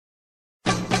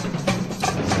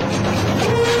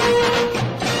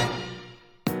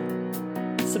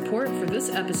This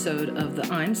episode of the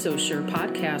I'm So Sure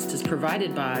podcast is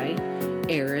provided by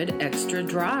Arid Extra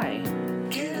Dry.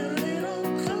 Get a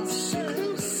little closer,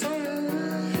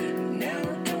 closer. Now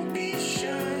don't be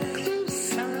shy,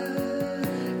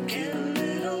 closer. Get a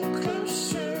little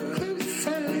closer,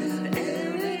 closer. With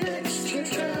Arid Extra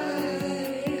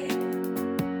Dry.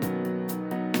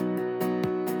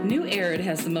 New Arid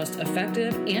has the most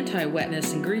effective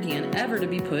anti-wetness ingredient ever to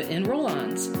be put in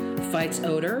roll-ons. Fights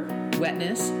odor,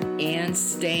 wetness, and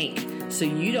stank, so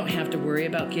you don't have to worry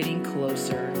about getting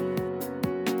closer.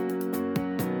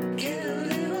 Get a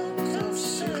little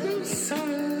closer, closer.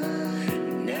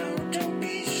 Now don't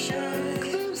be shy,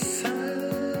 closer.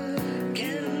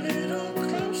 Get a little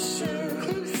closer,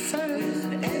 closer.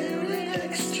 With Arid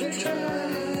Extra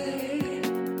Dry.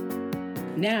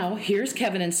 Now, here's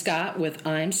Kevin and Scott with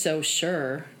I'm So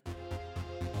Sure.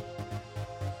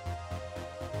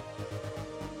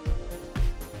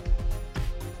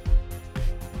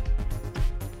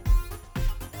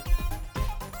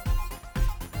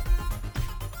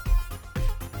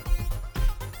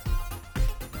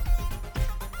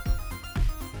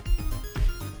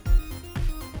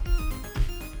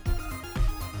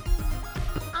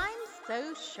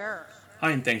 So Sure.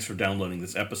 Hi, and thanks for downloading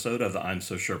this episode of the I'm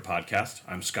So Sure podcast.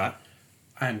 I'm Scott,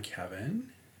 I'm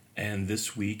Kevin. and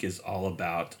this week is all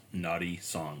about naughty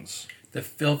songs. The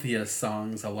filthiest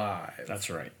songs alive. That's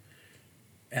right.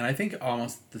 And I think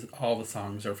almost all the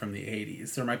songs are from the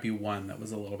 80s. There might be one that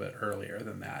was a little bit earlier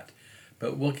than that.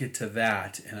 But we'll get to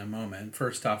that in a moment.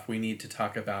 First off, we need to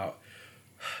talk about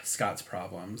Scott's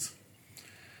problems.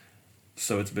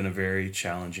 So it's been a very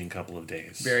challenging couple of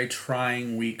days. Very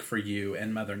trying week for you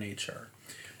and Mother Nature.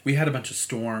 We had a bunch of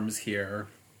storms here.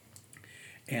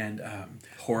 And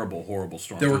Horrible, horrible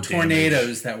storms. there were and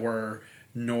tornadoes that were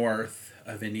north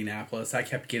of Indianapolis. I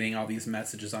kept getting all these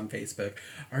messages on Facebook.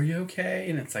 Are you okay?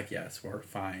 And it's like, yes, we're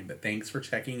fine. But thanks for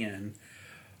checking in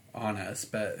on us.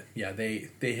 But yeah, they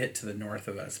hit to the north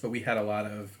of us. But we had a lot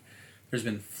of... There's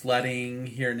been flooding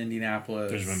here in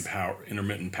Indianapolis. There's been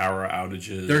intermittent power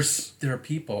outages. There are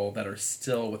people that are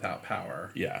still without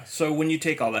power. Yeah. So when you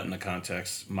take all that into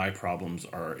context, my problems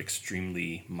are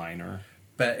extremely minor.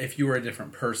 But if you were a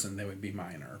different person, they would be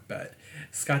minor. But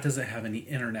Scott doesn't have any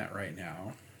internet right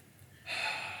now,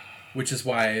 which is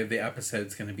why the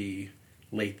episode's going to be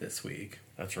late this week.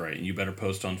 That's right. You better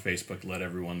post on Facebook to let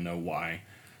everyone know why.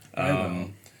 I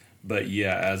will. But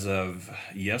yeah, as of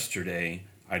yesterday,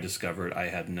 I discovered I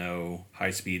had no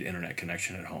high-speed internet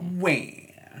connection at home.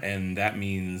 Wham! And that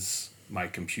means my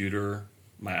computer,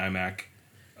 my iMac,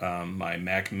 my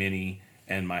Mac Mini,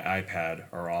 and my iPad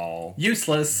are all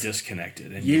Useless.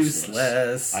 disconnected and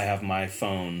Useless. I have my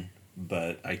phone,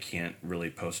 but I can't really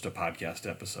post a podcast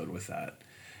episode with that.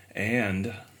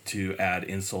 And to add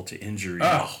insult to injury,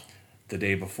 the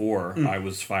day before, I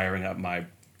was firing up my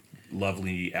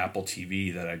lovely Apple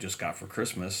TV that I just got for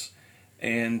Christmas,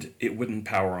 and it wouldn't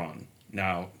power on.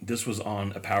 Now, this was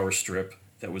on a power strip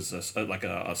that was like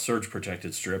a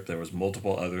surge-protected strip. There was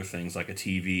multiple other things like a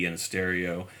TV and a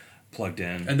stereo plugged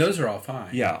in. And those are all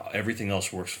fine. Yeah, everything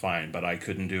else works fine, but I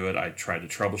couldn't do it. I tried to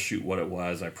troubleshoot what it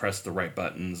was. I pressed the right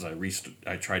buttons.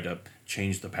 I tried to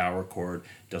change the power cord.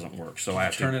 Doesn't work. So I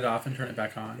have Turn it off and turn it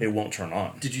back on. It won't turn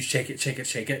on. Did you shake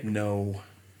it? No,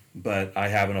 but I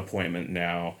have an appointment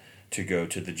now to go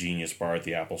to the Genius Bar at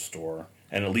the Apple Store.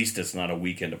 And at least it's not a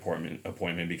weekend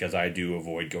appointment because I do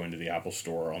avoid going to the Apple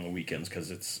Store on the weekends because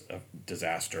it's a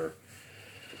disaster.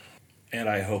 And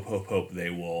I hope they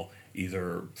will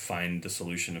either find the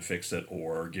solution to fix it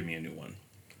or give me a new one.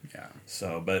 Yeah.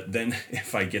 So, but then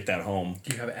if I get that home...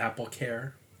 Do you have Apple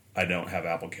Care? I don't have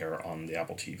Apple Care on the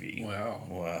Apple TV.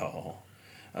 Well.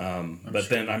 But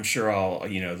then I'm sure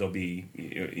they'll be,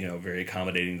 very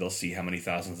accommodating. They'll see how many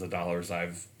thousands of dollars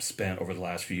I've spent over the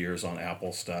last few years on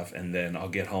Apple stuff, and then I'll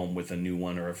get home with a new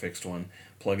one or a fixed one,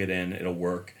 plug it in, it'll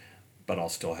work, but I'll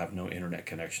still have no internet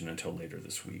connection until later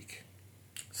this week.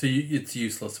 So it's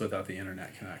useless without the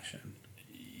internet connection.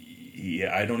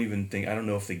 Yeah, I don't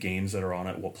know if the games that are on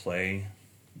it will play,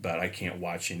 but I can't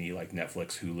watch any like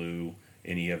Netflix, Hulu,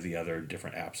 any of the other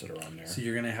different apps that are on there. So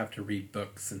you're going to have to read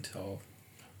books until...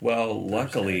 Well,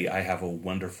 luckily, I have a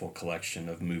wonderful collection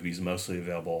of movies, mostly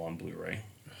available on Blu-ray.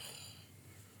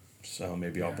 So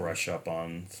maybe I'll brush up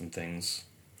on some things.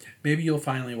 Maybe you'll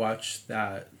finally watch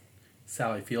that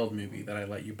Sally Field movie that I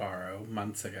let you borrow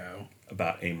months ago.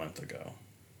 About a month ago.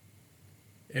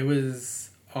 It was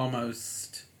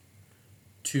almost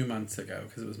 2 months ago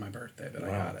because it was my birthday that I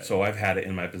got it. So I've had it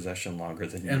in my possession longer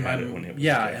than you had it when it was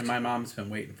Yeah, a gift. and my mom's been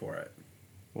waiting for it.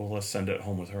 Well, let's send it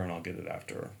home with her and I'll get it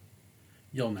after her.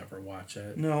 You'll never watch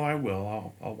it. No, I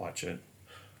will. I'll watch it.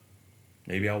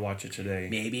 Maybe I'll watch it today.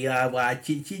 Maybe I'll watch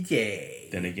it today.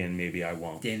 Then again, maybe I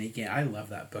won't. Then again, I love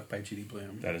that book by Judy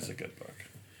Blume. That is a good book.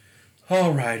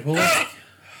 All right, well, let's...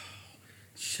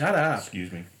 Shut up.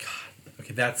 Excuse me. God.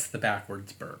 Okay, that's the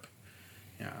backwards burp.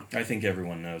 Yeah. I think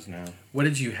everyone knows now. What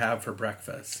did you have for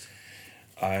breakfast?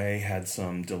 I had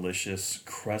some delicious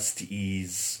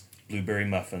Krusteaz blueberry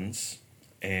muffins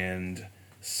and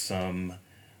some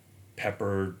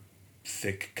pepper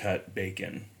thick cut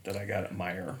bacon that I got at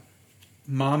Meijer.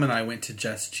 Mom and I went to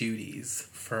Just Judy's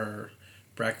for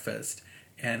breakfast,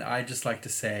 and I just like to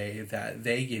say that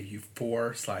they give you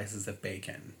 4 slices of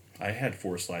bacon. I had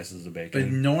 4 slices of But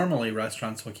bacon. normally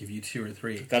restaurants will give you 2 or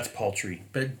 3. That's paltry.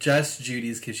 But Just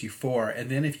Judy's gives you 4, and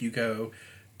then if you go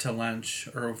to lunch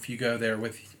or if you go there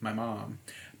with my mom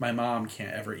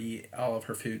can't ever eat all of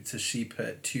her food, so she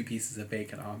put 2 pieces of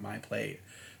bacon on my plate.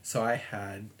 So I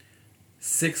had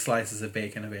 6 slices of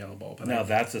bacon available. But Now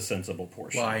that's a sensible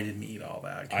portion. well, I didn't eat all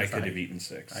that. 'cause I could have eaten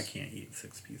 6. I can't eat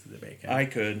 6 pieces of bacon. I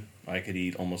could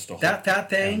eat almost a whole That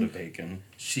fat thing? pound of bacon.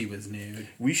 She was nude.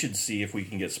 We should see if we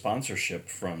can get sponsorship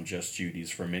from Just Judy's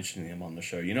for mentioning them on the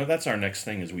show. You know, that's our next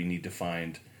thing is we need to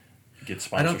get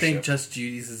sponsorship. I don't think Just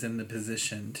Judy's is in the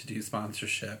position to do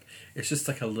sponsorship. It's just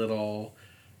like a little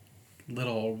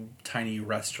tiny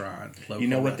restaurant. Local You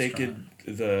know what restaurant.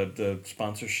 they could the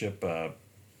sponsorship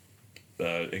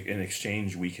in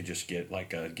exchange we could just get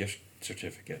like a gift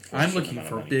certificate. For a I'm certain looking amount of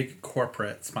for money. big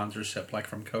corporate sponsorship, like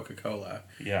from Coca-Cola,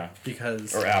 Yeah.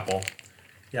 because Or Apple.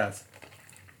 yes,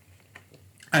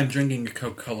 I'm drinking a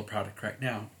Coca-Cola product right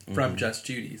now from Just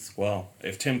Judy's. Well,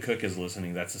 if Tim Cook is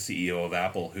listening, that's the CEO of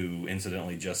Apple, who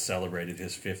incidentally just celebrated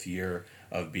his 5th year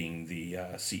of being the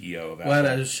CEO of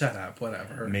Apple. Shut up,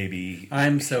 whatever. Maybe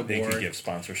I'm so they bored. could give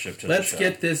sponsorship to Let's the show.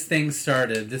 get this thing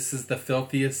started. This is the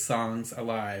filthiest songs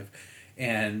alive,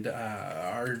 and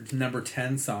our number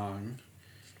 10 song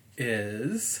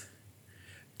is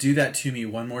 "Do That to Me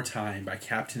One More Time" by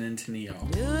Captain and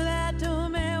Tennille. Do that to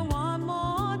me one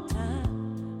more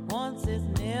time. Once is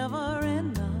never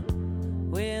enough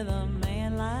with a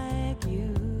man like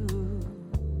you.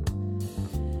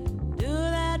 Do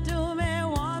that to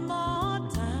me one more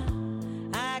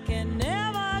time. I can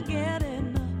never get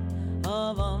enough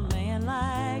of a man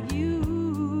like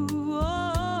you.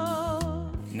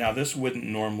 Oh. Now, this wouldn't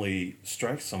normally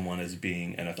strike someone as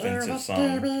being an offensive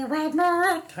song,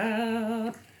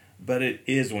 but it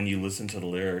is when you listen to the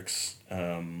lyrics.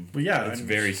 Well, yeah, it's and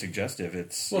very suggestive.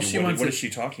 It's Well, she what, wants what it- is she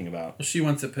talking about? she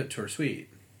wants it put to her suite.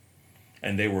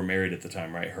 And they were married at the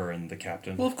time, right? Her and the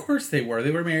captain. Well, of course they were.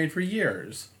 They were married for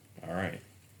years. All right.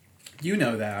 You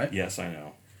know that. Yes, I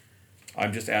know.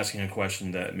 I'm just asking a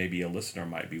question that maybe a listener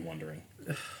might be wondering.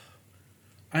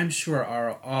 I'm sure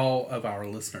all of our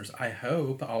listeners, I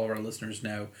hope all of our listeners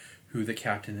know who the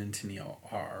Captain and Tennille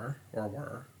are, or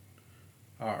were.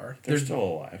 They're still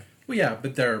alive. Well, yeah,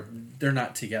 but they're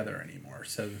not together anymore.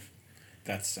 So,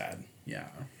 That's sad. yeah.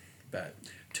 But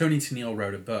Tony Tennille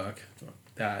wrote a book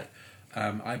that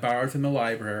I borrowed from the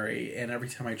library, and every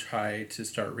time I try to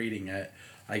start reading it,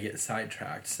 I get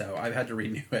sidetracked. So I've had to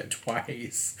renew it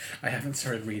twice. I haven't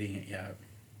started reading it yet.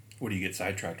 What do you get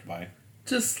sidetracked by?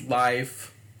 Just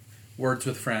life, words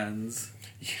with friends,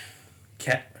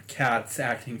 cats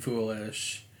acting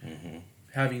foolish,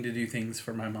 having to do things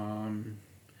for my mom.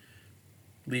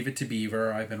 Leave It to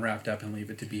Beaver. I've been wrapped up in Leave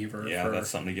It to Beaver Yeah, for that's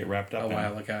something to get wrapped up a in.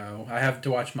 while ago. I have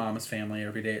to watch Mama's Family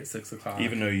every day at 6 o'clock.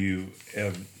 Even though you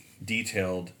have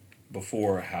detailed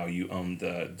before how you own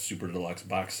the Super Deluxe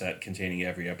box set containing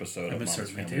every episode I of most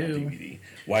Mama's certainly Family on do. DVD.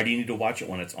 Why do you need to watch it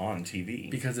when it's on TV?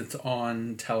 because it's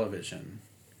on television.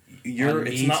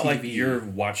 It's not like MeTV. you're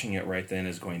watching it right then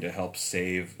is going to help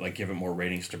save, like give it more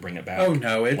ratings to bring it back. Oh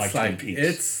no, it's Twin like Peaks.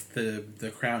 it's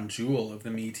the crown jewel of the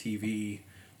MeTV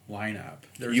lineup.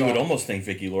 There's You would all- almost think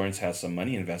Vicki Lawrence has some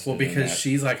money invested Well, in because that.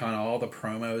 she's like on all the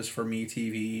promos for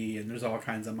MeTV, and there's all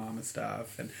kinds of mama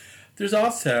stuff, and there's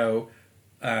also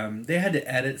they had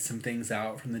to edit some things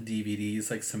out from the DVDs,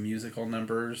 like some musical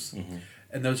numbers,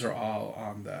 and those are all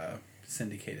on the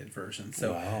syndicated version.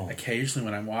 So Wow. occasionally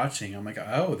when I'm watching, I'm like,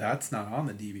 oh, that's not on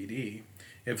the DVD.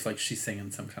 It's like she's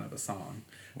singing some kind of a song.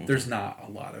 There's not a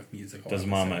lot of musical. Does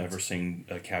Mama episodes. ever sing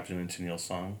a Captain and Tennille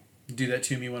song? Do That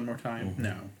to Me One More Time?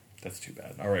 No. That's too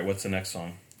bad. All right, what's the next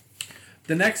song?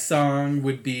 The next song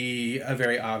would be a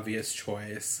very obvious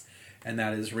choice, and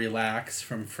that is Relax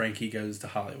from Frankie Goes to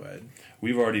Hollywood.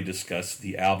 We've already discussed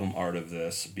the album art of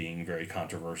this being very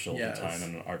controversial Yes. at the time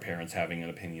and our parents having an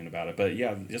opinion about it. But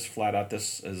yeah, just flat out,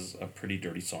 this is a pretty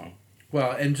dirty song.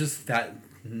 Well, and just that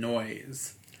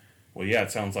noise. Well, yeah,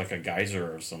 it sounds like a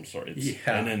geyser of some sort. It's, Yeah.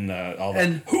 And then all the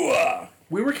And- hooah!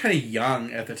 We were kind of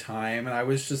young at the time, and I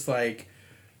was just like,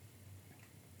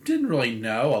 didn't really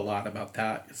know a lot about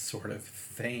that sort of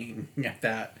thing at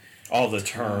that. All the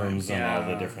terms and all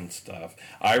the different stuff.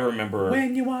 I remember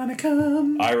When you wanna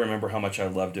come. I remember how much I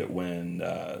loved it when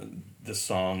the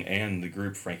song and the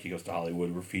group Frankie Goes to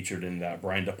Hollywood were featured in that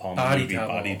Brian De Palma movie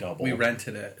Body Double. We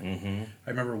rented it. Mm-hmm. I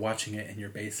remember watching it in your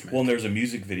basement. Well, and there's a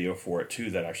music video for it too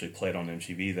that actually played on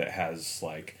MTV that has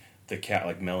like the cat,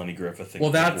 like Melanie Griffith and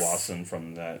Dick Wasson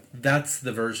from that. That's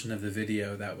the version of the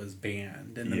video that was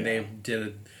banned, and then they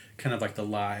did kind of like the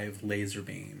live laser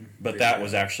beam. But video. that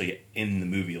was actually in the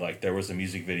movie. Like there was a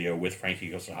music video with Frankie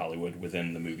Goes to Hollywood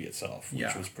within the movie itself,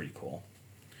 which was pretty cool.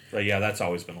 But yeah, that's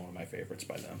always been one of my favorites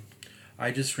by them.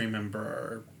 I just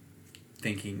remember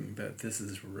thinking that this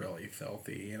is really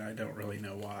filthy, and I don't really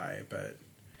know why, but...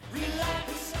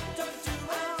 Relax, don't do it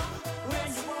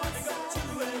when you want to go to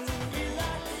it.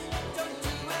 Relax, don't do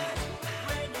it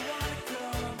when you want to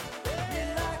come.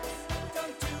 Relax,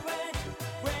 don't do it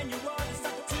when you want to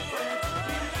stop to it.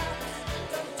 Relax,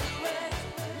 don't do it.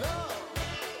 Love,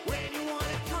 when you want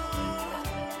to come.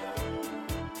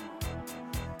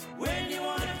 When you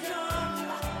want to come.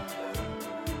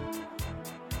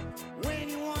 When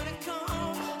you want to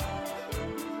come.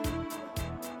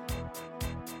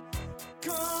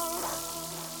 Come.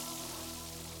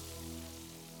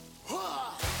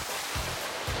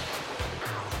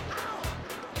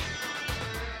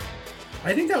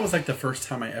 I think that was like the first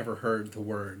time I ever heard the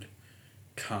word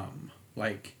 "come"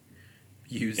 like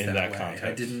used In that that way. context.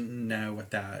 I didn't know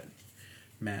what that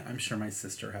meant. I'm sure my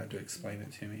sister had to explain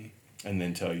it to me. And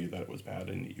then tell you that it was bad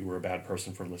and you were a bad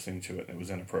person for listening to it and it was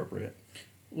inappropriate.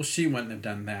 Well, she wouldn't have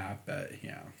done that, but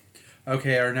yeah.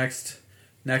 Okay, our next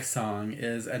song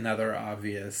is another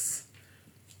obvious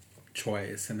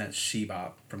choice, and that's "She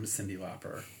Bop" from Cyndi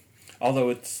Lauper. Although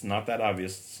it's not that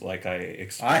obvious, like I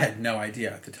had no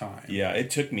idea at the time. Yeah,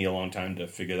 it took me a long time to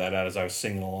figure that out as I was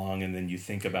singing along, and then you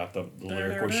think about the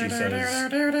lyric where she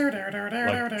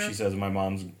says, "My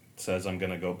mom says I'm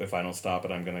gonna go, if I don't stop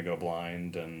it, I'm gonna go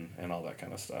blind," and all that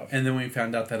kind of stuff. And then we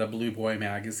found out that a Blue Boy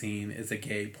magazine is a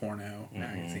gay porno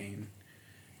magazine.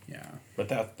 Yeah, but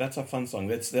that's a fun song.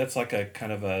 That's like a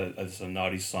kind of it's a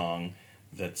naughty song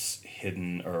that's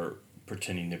hidden or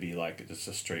pretending to be like just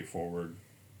a straightforward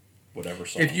whatever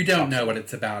song. If you don't know what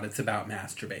it's about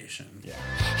masturbation. Yeah.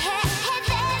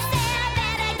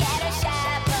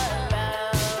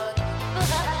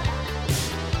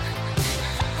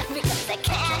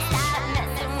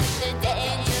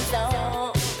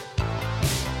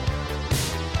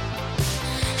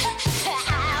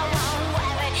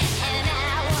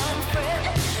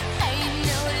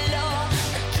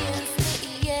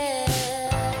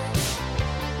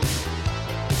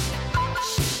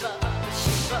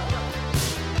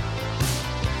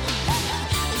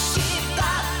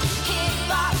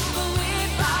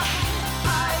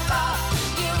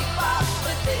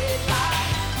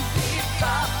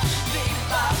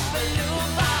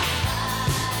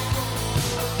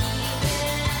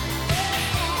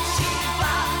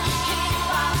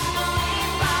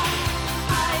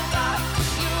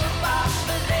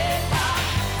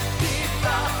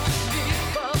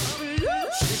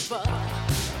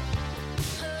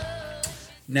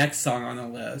 Next song on the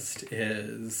list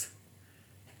is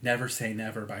 "Never Say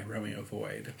Never" by Romeo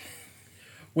Void,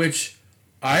 which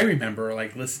I remember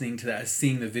like listening to that,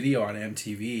 seeing the video on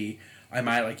MTV. I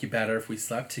Might Like You Better If We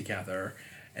Slept Together,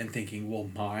 and thinking, well,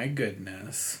 my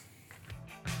goodness.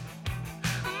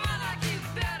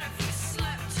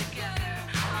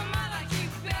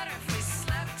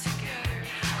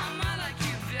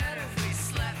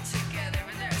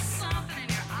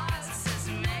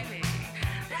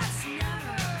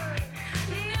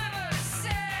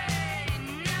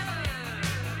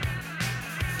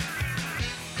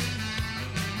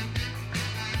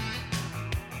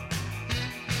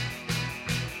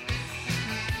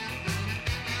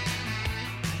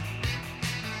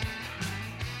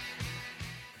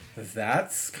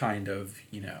 That's kind of,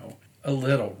 a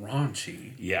little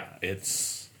raunchy. Yeah, It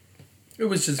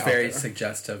was just out very there.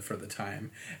 suggestive for the time.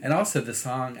 And also the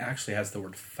song actually has the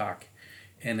word fuck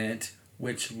in it,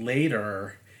 which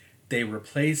later they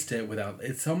replaced it without...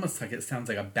 It's almost like it sounds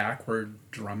like a backward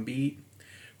drum beat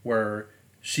where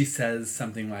she says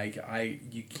something like,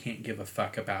 you can't give a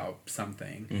fuck about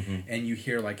something. Mm-hmm. And you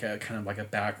hear like a kind of like a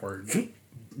backward...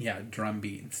 drum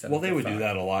beat instead. Well, of they the would fuck. do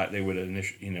that a lot. They would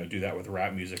do that with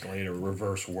rap music later,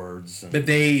 reverse words. And But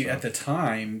they, stuff. at the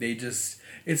time, they just...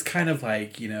 It's kind of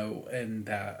like, in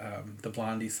that the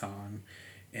Blondie song,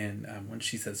 and when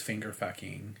she says finger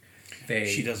fucking,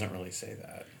 She doesn't really say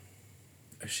that.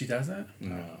 She doesn't?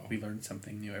 No. Oh, we learn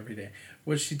something new every day.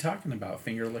 What's she talking about?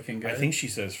 Finger looking good? I think she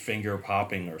says finger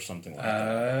popping or something like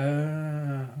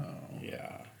that. Oh.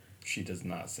 Yeah. She does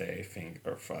not say finger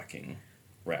or fucking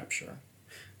rapture.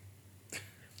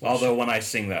 Although when I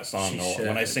sing that song,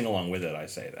 when I sing along with it, I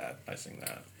say that. I sing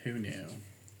that. Who knew?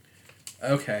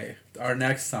 Okay, our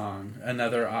next song,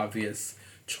 another obvious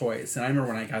choice. And I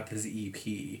remember when I got this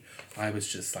EP, I was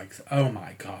just like, oh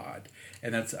my god.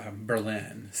 And that's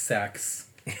Berlin, Sex,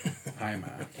 I'm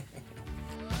a...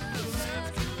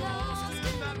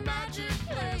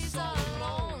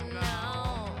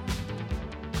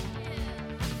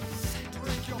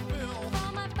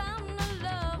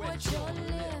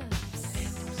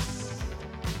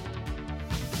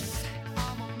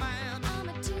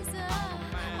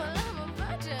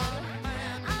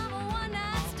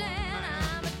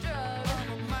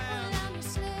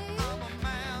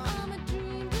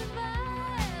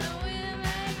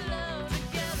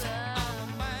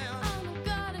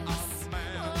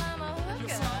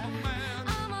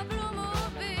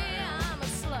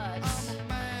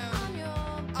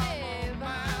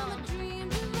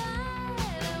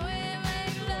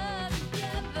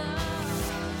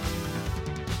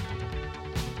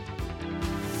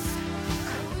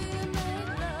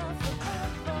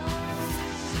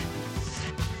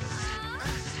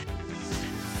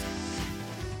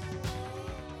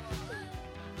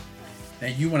 Now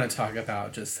you want to talk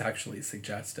about just sexually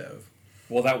suggestive.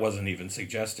 Well, that wasn't even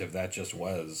suggestive. That just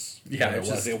was. Yeah, it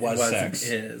was sex.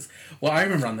 It is. Well, I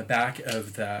remember on the back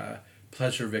of the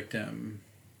Pleasure Victim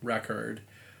record,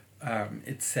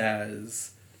 it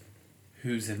says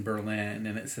who's in Berlin,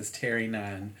 and it says Terry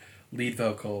Nunn, lead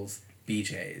vocals,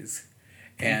 BJ's.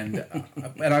 And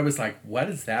and I was like, what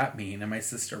does that mean? And my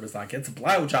sister was like, it's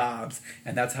blowjobs.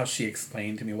 And that's how she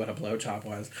explained to me what a blowjob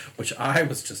was, which I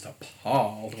was just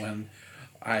appalled when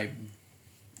I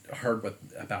heard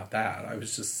about that. I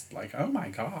was just like, oh my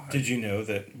god. Did you know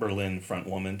that Berlin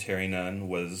frontwoman Terry Nunn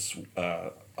was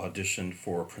auditioned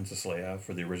for Princess Leia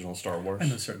for the original Star Wars? I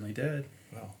most certainly did.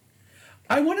 Well,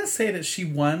 I want to say that she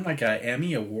won like an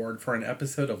Emmy Award for an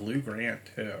episode of Lou Grant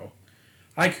too.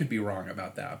 I could be wrong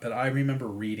about that, but I remember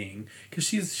reading, because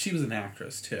she was an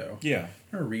actress too. Yeah.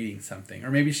 I remember reading something,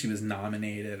 or maybe she was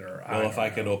nominated, or well, if I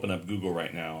could open up Google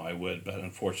right now, I would, but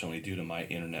unfortunately, due to my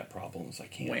internet problems, I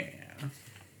can't. Wow.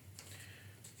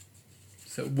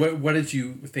 So, what did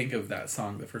you think of that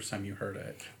song the first time you heard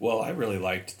it? Well, I really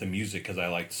liked the music because I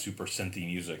liked super synthy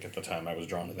music at the time. I was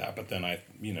drawn to that, but then I,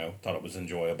 thought it was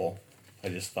enjoyable. I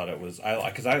just thought it was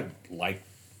because I like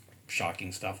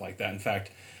shocking stuff like that. In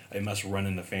fact, it must run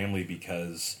in the family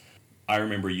because I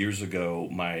remember years ago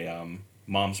my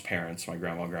mom's parents, my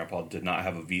grandma and grandpa, did not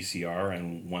have a VCR,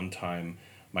 and one time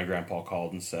my grandpa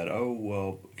called and said, oh,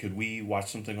 well, could we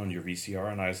watch something on your VCR?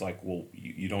 And I was like, well,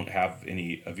 you don't have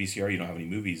a VCR, you don't have any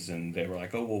movies. And they were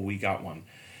like, oh, well, we got one.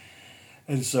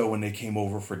 And so when they came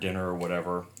over for dinner or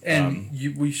whatever... And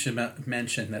we should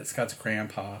mention that Scott's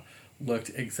grandpa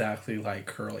looked exactly like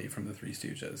Curly from the Three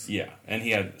Stooges. Yeah, and he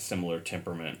had similar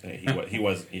temperament. He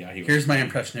was. Here's my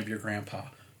impression of your grandpa.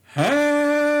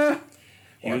 Huh?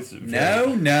 He was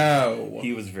no.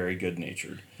 He was very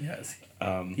good-natured. Yes.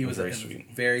 He was very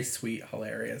sweet. Very sweet,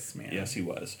 hilarious man. Yes, he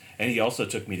was. And he also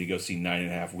took me to go see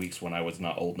 9.5 Weeks when I was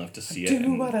not old enough to see it.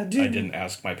 Do what I do. I didn't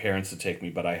ask my parents to take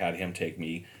me, but I had him take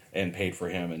me and paid for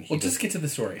him. And he just get to the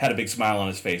story. Had a big smile on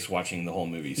his face watching the whole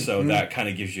movie. So that kind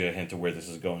of gives you a hint of where this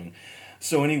is going.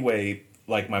 So anyway,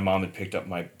 like my mom had picked up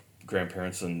my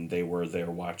grandparents and they were there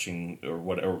watching or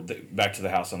whatever, back to the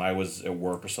house, and I was at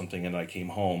work or something, and I came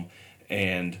home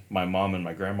and my mom and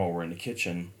my grandma were in the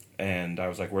kitchen, and I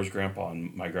was like, where's grandpa?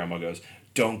 And my grandma goes,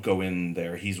 don't go in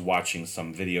there, he's watching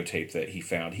some videotape that he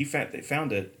found. They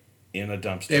found it in a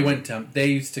dumpster. They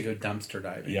used to go dumpster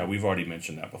diving. Yeah, we've already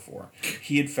mentioned that before.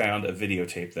 He had found a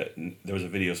videotape that there was a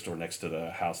video store next to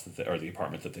the house or the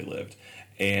apartment that they lived,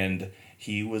 and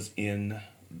he was in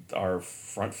our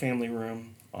front family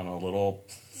room on a little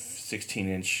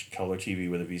 16-inch color TV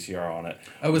with a VCR on it.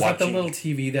 Oh, was that the little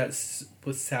TV that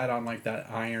was sat on like that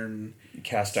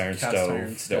cast iron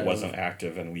stove that wasn't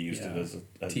active, and we used it as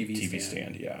a TV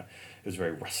stand? Yeah. It was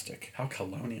very rustic. How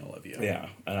colonial of you. Yeah,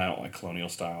 and I don't like colonial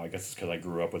style. I guess it's because I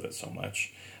grew up with it so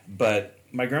much. But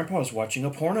my grandpa was watching a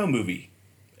porno movie,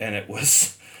 and it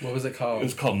was... What was it called? It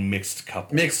was called Mixed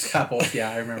Couples. Mixed Couples,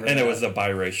 yeah, I remember and that. It was a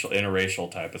biracial,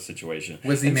 interracial type of situation.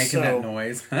 Was he making that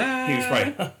noise? He was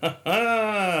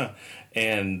probably...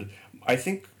 And I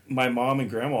think my mom and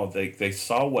grandma, they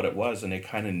saw what it was, and they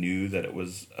kind of knew that it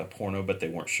was a porno, but they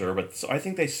weren't sure. But so I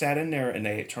think they sat in there, and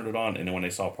they turned it on, and then when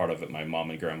they saw part of it, my mom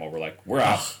and grandma were like, we're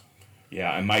out.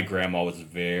 Yeah, and my grandma was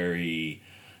very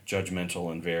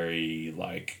judgmental and very,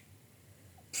 like,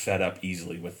 fed up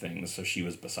easily with things, so she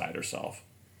was beside herself.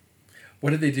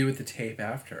 What did they do with the tape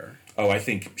after? Oh, I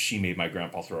think she made my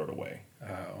grandpa throw it away.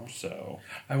 Oh. So,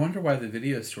 I wonder why the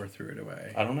video store threw it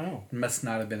away. I don't know. It must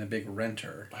not have been a big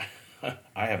renter.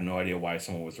 I have no idea why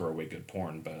someone would throw away good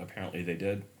porn, but apparently they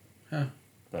did. Huh.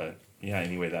 But, yeah,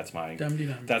 anyway, that's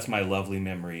my lovely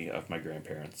memory of my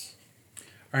grandparents.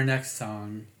 Our next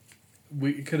song,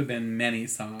 it could have been many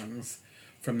songs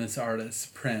from this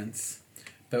artist, Prince,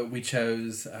 but we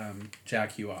chose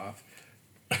Jack You Off.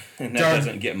 And that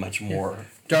doesn't get much more.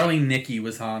 Darling Nikki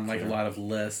was on like a lot of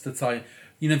lists. That's all.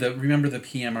 Remember the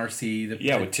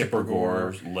PMRC? With Tipper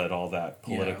Gore led all that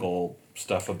political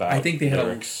stuff about. I think they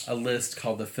lyrics. had a list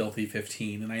called the Filthy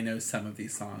 15, and I know some of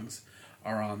these songs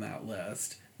are on that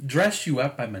list. Dress You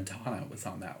Up by Madonna was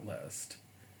on that list,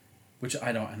 which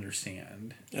I don't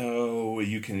understand. Oh,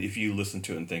 you can, if you listen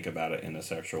to it and think about it in a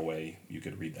sexual way, you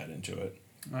could read that into it.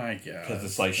 I guess. Because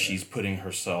it's like she's putting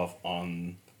herself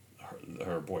on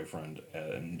her boyfriend,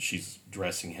 and she's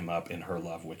dressing him up in her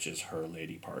love, which is her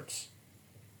lady parts.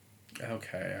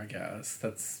 Okay, I guess.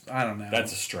 I don't know.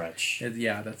 That's a stretch.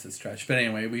 That's a stretch. But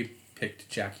anyway, we picked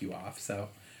Jack You Off, so.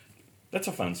 That's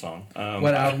a fun song.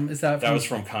 What album is that from? That was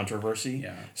from Controversy.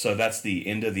 Yeah. So that's the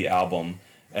end of the album.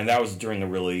 And that was during a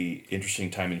really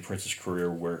interesting time in Prince's career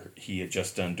where he had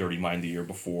just done Dirty Mind the year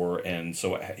before. And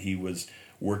so he was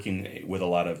working with a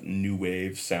lot of new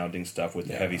wave sounding stuff with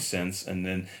the heavy synths. And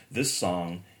then this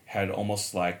song had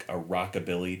almost like a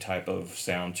rockabilly type of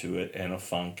sound to it, and a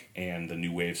funk and the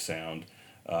new wave sound.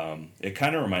 It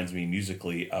kind of reminds me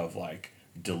musically of like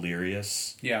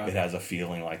Delirious. Yeah. It has a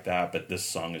feeling like that, but this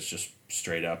song is just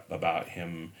straight up about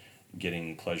him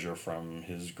getting pleasure from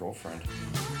his girlfriend.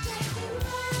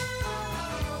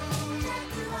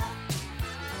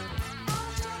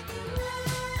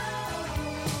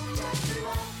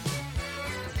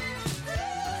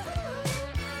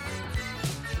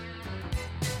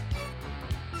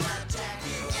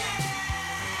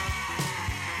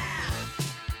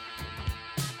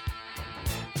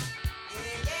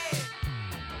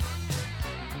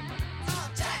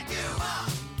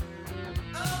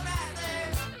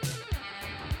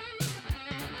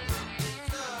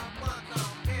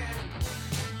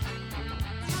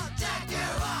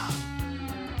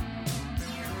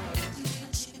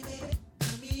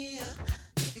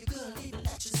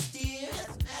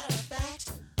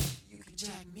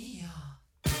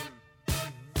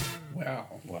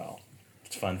 Wow.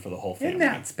 It's fun for the whole family. Isn't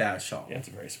that special? Yeah, it's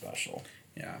very special.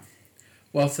 Yeah.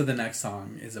 Well, so the next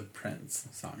song is a Prince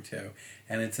song, too.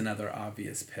 And it's another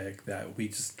obvious pick that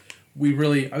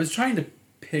I was trying to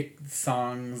pick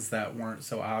songs that weren't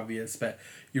so obvious, but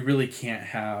you really can't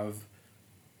have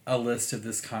a list of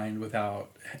this kind without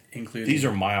including... These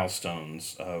are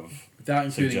milestones of... Without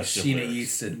including Sheena lyrics.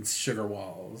 Easton's Sugar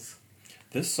Walls.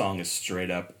 This song is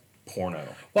straight up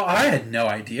porno. Well, I had no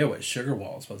idea what Sugar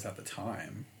Walls was at the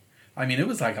time. I mean, it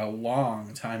was like a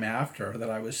long time after that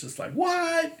I was just like,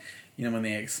 what? When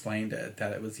they explained it,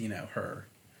 that it was, her.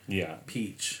 Yeah.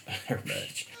 Peach. Her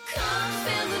Peach. Come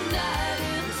spend the night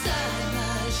inside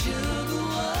my sugar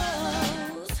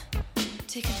walls.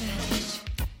 Take advantage.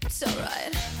 It's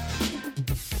alright.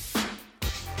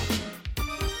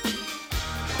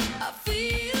 I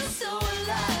feel so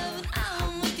alive when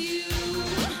I'm with you.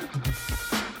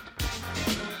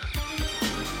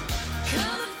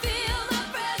 Come and feel my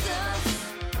presence.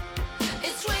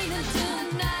 It's raining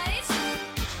tonight.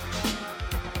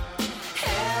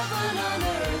 Heaven on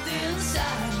earth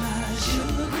inside my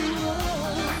sugar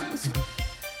walls.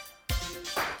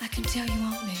 I can tell you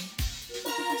want me.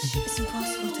 It's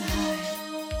impossible to hide.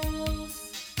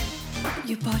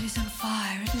 Your body's on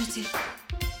fire, admit it.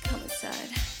 Come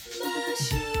inside. My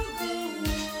sugar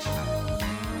walls.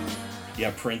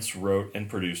 Yeah, Prince wrote and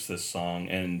produced this song,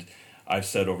 and I've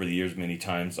said over the years many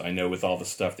times, I know with all the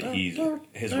stuff that he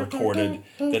has recorded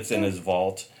that's in his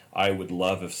vault, I would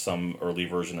love if some early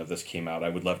version of this came out. I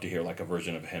would love to hear like a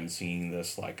version of him singing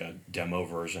this, like a demo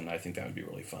version. I think that would be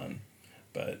really fun.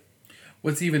 But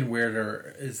what's even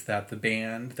weirder is that the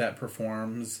band that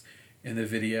performs in the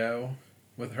video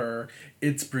with her,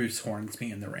 it's Bruce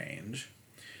Hornsby and the Range.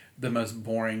 The most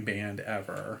boring band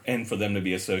ever. And for them to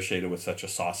be associated with such a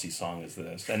saucy song as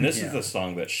this. And this is the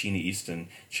song that Sheena Easton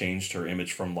changed her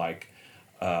image from like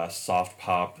soft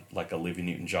pop, like Olivia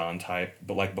Newton-John type.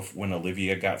 But like when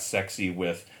Olivia got sexy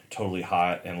with Totally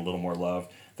Hot and A Little More Love,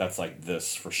 that's like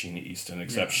this for Sheena Easton.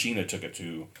 Except Sheena took it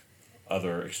to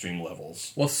other extreme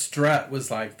levels. Well, Strut was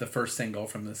like the first single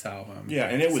from this album. Yeah,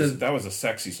 and that was a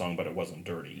sexy song, but it wasn't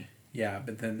dirty. Yeah,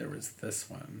 but then there was this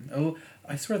one. Oh,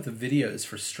 I swear the videos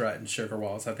for Strut and Sugar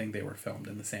Walls, I think they were filmed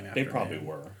in the same They afternoon. probably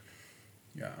were.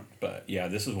 Yeah. But yeah,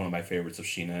 this is one of my favorites of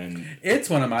Sheena. And It's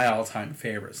one of my all-time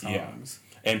favorite songs.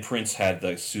 And Prince had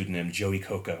the pseudonym Joey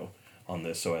Coco on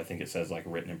this, so I think it says like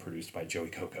written and produced by Joey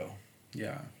Coco.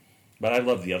 Yeah. But I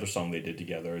love the other song they did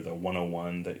together, the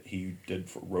 101 that he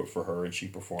wrote for her and she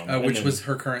performed. And Which then was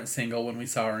her current single when we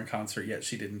saw her in concert, yet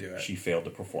she didn't do it. she failed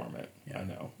to perform it. Yeah. I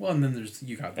know. Well, and then there's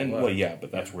You Got the And Love. well, yeah,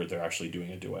 but that's where they're actually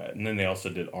doing a duet. And then they also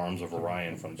did Arms of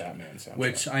Orion from Batman soundtrack.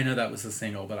 Which I know that was a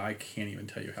single, but I can't even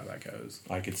tell you how that goes.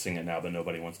 I could sing it now, but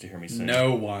nobody wants to hear me sing.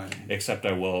 No one. Except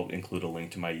I will include a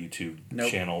link to my YouTube Nope.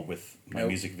 channel with my Nope.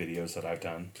 music videos that I've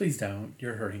done. Please don't.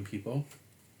 You're hurting people.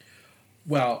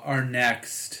 Well, our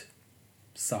next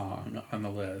song on the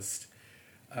list,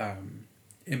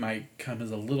 it might come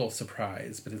as a little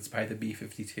surprise, but it's by the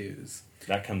B-52s.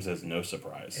 That comes as no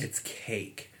surprise. It's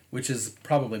Cake, which is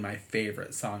probably my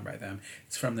favorite song by them.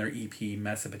 It's from their EP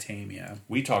Mesopotamia.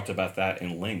 We talked about that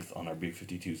in length on our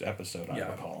B-52s episode, I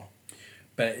Yeah. recall.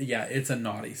 But yeah, it's a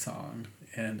naughty song.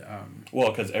 And Well,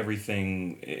 because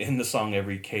everything in the song,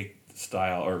 every cake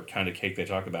style or kind of cake they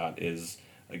talk about is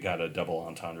got a double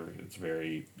entendre. It's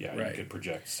very, Right. you could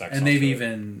project sex and they've onto it.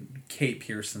 even, Kate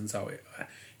Pearson's always,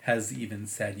 has even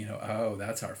said, oh,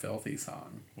 that's our filthy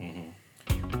song.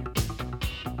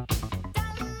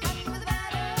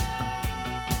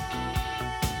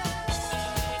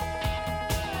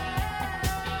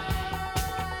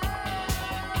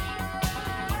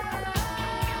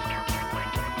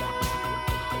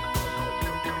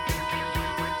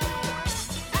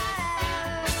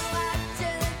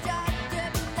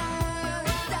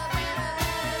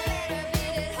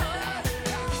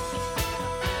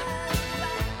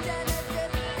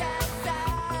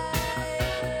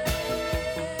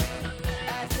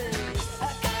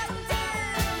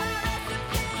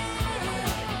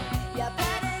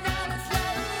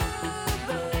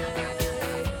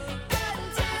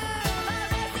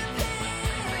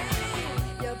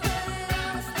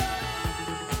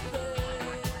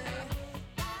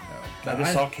 I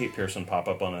just saw Kate Pearson pop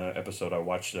up on an episode I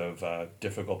watched of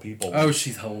Difficult People. Oh,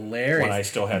 she's hilarious. When I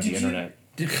still had the Did you- internet.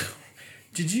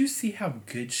 Did you see how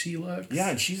good she looks? Yeah,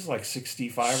 and she's like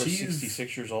 65 or She's-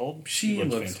 66 years old. She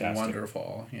looks fantastic.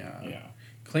 wonderful. Yeah. Yeah.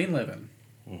 Clean living.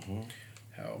 Mm-hmm.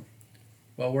 Oh.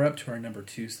 Well, we're up to our number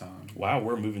 2 song. Wow,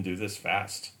 we're moving through this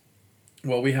fast.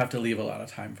 Well, we have to leave a lot of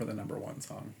time for the number 1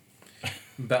 song.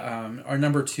 But our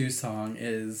number 2 song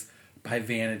is by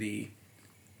Vanity,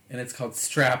 and it's called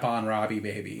Strap On Robbie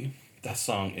Baby. That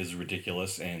song is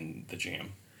ridiculous and the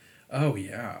jam. Oh,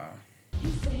 yeah.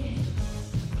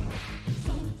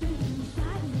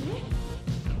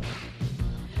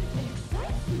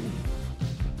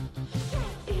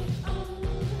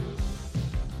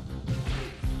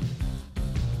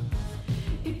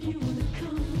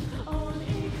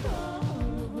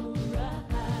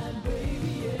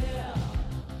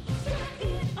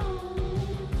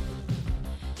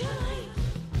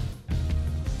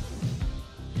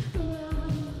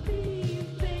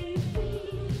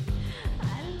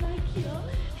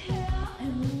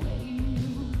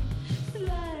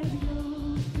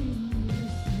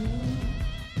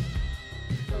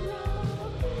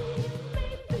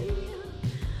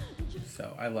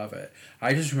 So I love it.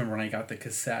 I just remember when I got the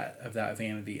cassette of that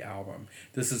Vanity album.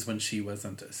 This is when she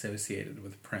wasn't associated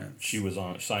with Prince. She was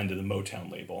signed to the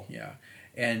Motown label. Yeah.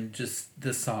 And just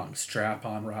the song, Strap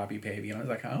On Robbie Baby. And I was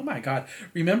like, oh my God.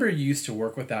 Remember you used to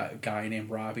work with that guy named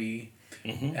Robbie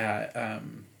at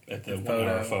the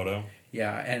Photo. photo.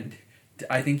 Yeah, and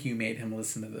I think you made him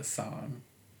listen to this song.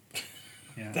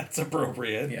 Yeah. That's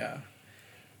appropriate. Yeah.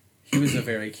 He was a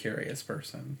very curious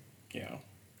person. Yeah.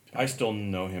 I still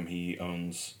know him. He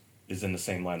is in the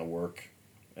same line of work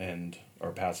and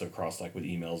are passive across like with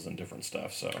emails and different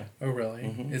stuff. So Oh, really?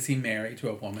 Is he married to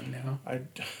a woman now?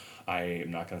 I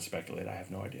am not going to speculate. I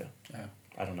have no idea. Oh.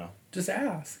 I don't know. Just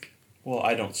ask. Well,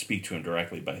 I don't speak to him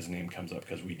directly, but his name comes up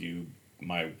because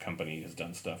my company has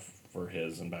done stuff for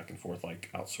his and back and forth, like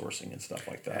outsourcing and stuff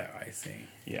like that. Oh, I see.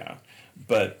 Yeah,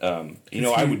 but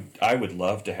I would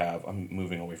love to have. I'm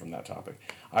moving away from that topic.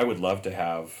 I would love to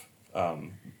have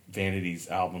Vanity's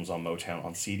albums on Motown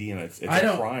on CD, and it's a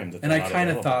crime that. And they're I not kind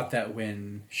of available. thought that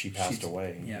when She passed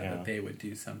away, yeah. that they would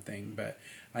do something, but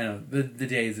I know the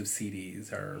days of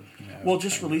CDs are. Well,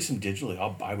 just release them digitally.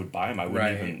 I would buy them. I wouldn't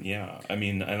Right. even. Yeah, I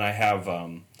mean, and I have.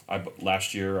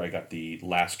 Last year I got the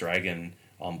Last Dragon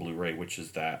on Blu-ray, which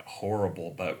is that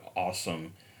horrible but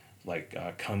awesome, like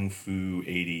kung fu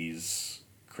 '80s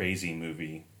crazy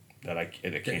movie that I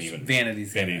can't even.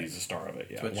 Vanity's the star of it.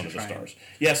 Yeah, what one of the you're stars.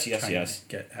 Yes. trying to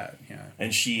get at, yeah.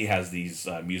 And she has these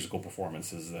musical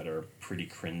performances that are pretty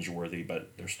cringeworthy,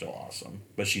 but they're still awesome.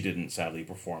 But she didn't sadly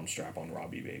perform "Strap On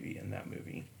Robbie Baby" in that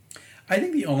movie. I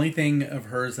think the only thing of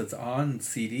hers that's on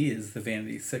CD is the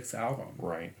Vanity 6 album.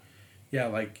 Right. Yeah,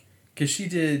 like, because she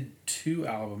did 2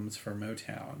 albums for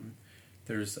Motown.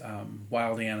 There's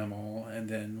Wild Animal and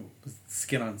then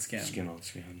Skin on Skin. Skin on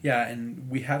Skin. Yeah, and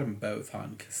we had them both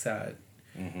on cassette.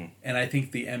 Mm-hmm. And I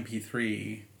think the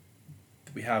MP3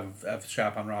 that we have of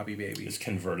Strap on Robbie Baby is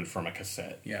converted from a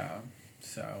cassette. Yeah,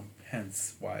 so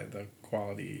hence why the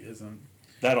quality isn't.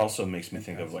 That also makes me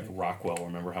think of like Rockwell.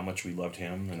 Remember how much we loved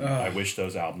him? And I wish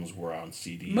those albums were on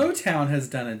CD. Motown has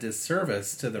done a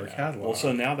disservice to their catalog. Well,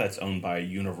 so now that's owned by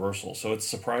Universal. So it's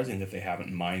surprising that they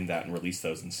haven't mined that and released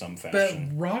those in some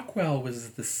fashion. But Rockwell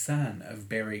was the son of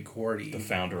Berry Gordy, the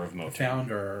founder of Motown. The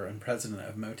founder and president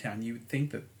of Motown. You would think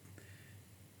that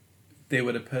they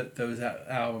would have put those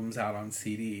albums out on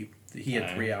CD. He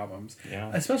had 3 albums.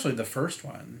 Yeah. Especially the first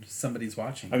one, Somebody's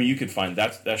Watching. I mean, you could find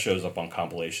that shows up on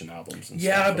compilation albums and stuff.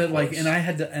 Yeah, but like, and I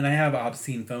have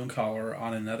Obscene Phone Caller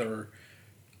on another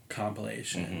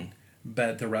compilation. Mm-hmm.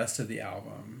 But the rest of the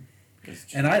album,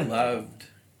 and I loved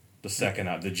the second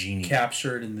album, the Genie,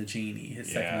 Captured and the Genie,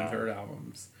 his second and third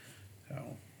albums.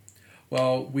 So,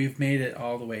 well, we've made it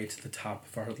all the way to the top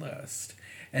of our list,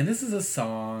 and this is a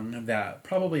song that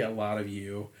probably a lot of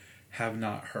you have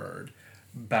not heard.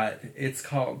 But it's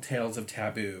called Tales of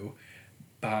Taboo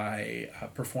by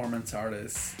performance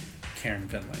artist Karen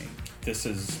Finley. This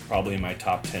is probably my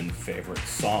top 10 favorite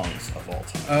songs of all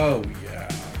time. Oh, yeah.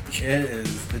 It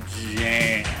is the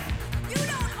jam. You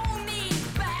don't owe me,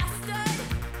 bastard!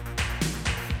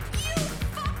 You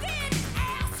fucking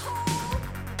asshole!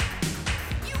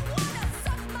 You wanna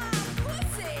suck my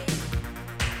pussy?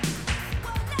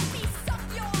 Well, let me suck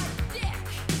your dick!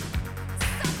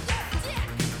 Suck your dick,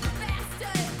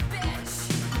 bastard bitch!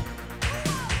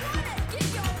 Oh, I wanna get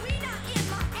your wiener in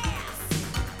my ass!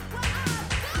 Well, I've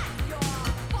got your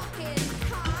fucking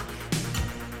cock,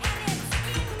 and it's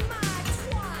in my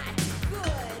twat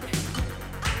good!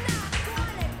 I'm not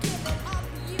gonna give it up,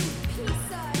 you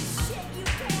piece of shit! You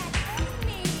can't own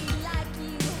me like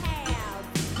you have!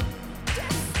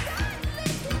 Just start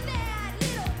licking that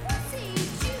little pussy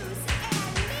juice,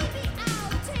 and maybe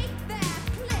I'll take that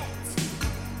clit!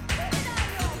 Put it on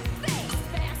your face,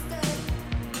 bastard!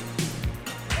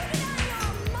 Put it on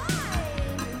your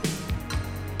mind!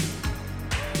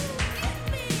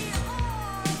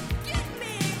 Get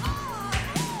me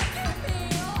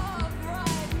off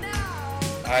right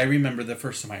now! I remember the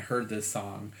first time I heard this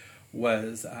song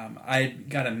was I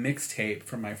got a mixtape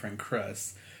from my friend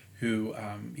Chris, who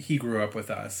he grew up with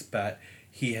us, but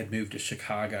he had moved to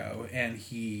Chicago, and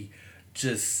he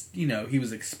just, he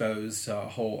was exposed to a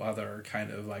whole other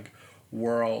kind of like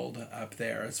world up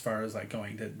there as far as like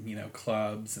going to,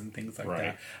 clubs and things like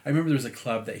that. I remember there was a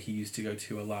club that he used to go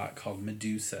to a lot called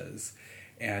Medusa's,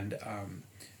 and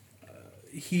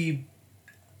he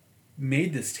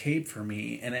made this tape for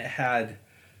me, and it had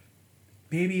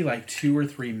maybe like 2 or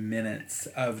 3 minutes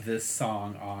of this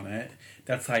song on it.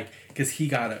 That's like, because he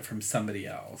got it from somebody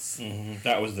else. Mm-hmm.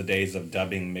 That was the days of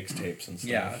dubbing mixtapes and stuff.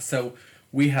 Yeah, so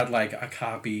we had like a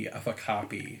copy of a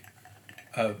copy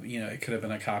of, it could have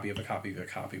been a copy of a copy of a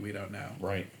copy, we don't know.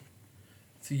 Right.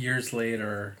 So years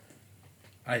later,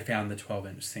 I found the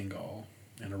 12-inch single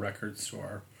in a record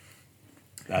store.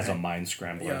 That's a mind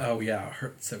scrambler. Yeah, oh yeah, it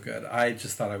hurt so good. I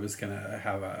just thought I was going to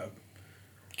have a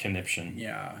conniption.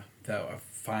 Yeah, that I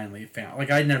finally found.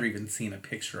 Like, I'd never even seen a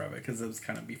picture of it because it was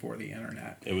kind of before the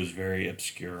internet. It was very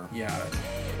obscure. Yeah. Let me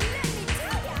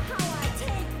tell you how I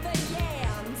take the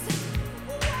yams.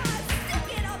 Why,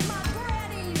 stick it up my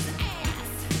granny's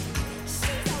ass.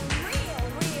 She's a real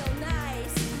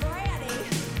nice granny.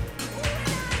 When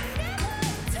I never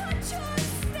touch her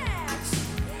snatch,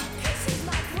 'cause she's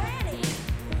my granny.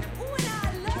 When I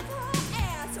love her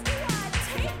ass, I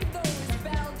take those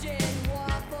Belgian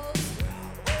waffles.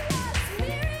 I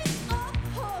smear it up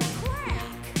her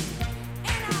crack,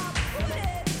 and I put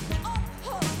it up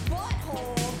her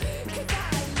butthole, 'cause I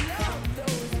love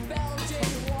those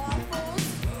Belgian waffles.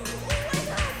 When I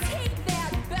take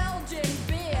that Belgian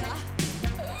beer, I'm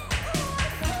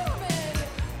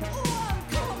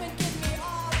coming,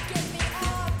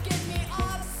 get me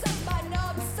off, suck my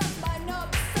nub, suck my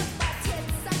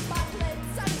tits, suck my clit,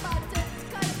 suck my tits,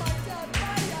 cut my tub,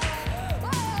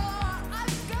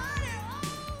 I've got it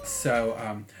all. So,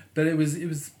 but it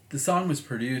was the song was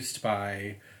produced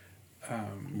by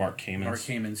Mark Kamens. Mark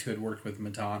Kamens, who had worked with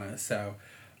Madonna. So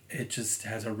it just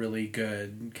has a really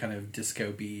good kind of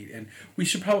disco beat. And we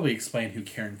should probably explain who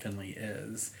Karen Finley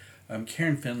is.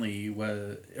 Karen Finley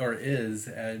is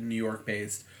a New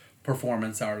York-based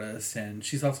performance artist, and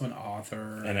she's also an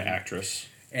author and an actress.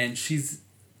 And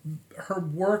her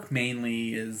work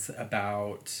mainly is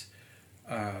about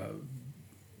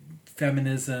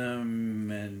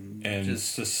feminism and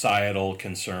just societal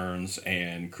concerns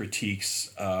and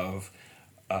critiques of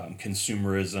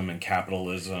consumerism and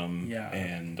capitalism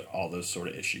and all those sort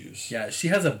of issues. Yeah, she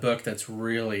has a book that's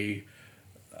really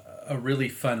a really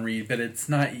fun read, but it's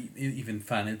not even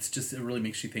fun. It's just, it really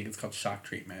makes you think. It's called Shock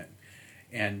Treatment.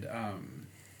 And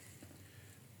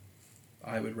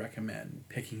I would recommend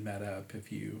picking that up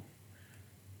if you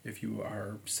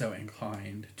are so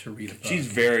inclined to read a book. She's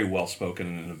very well spoken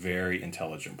and a very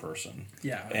intelligent person.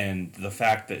 Yeah. And the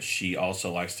fact that she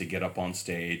also likes to get up on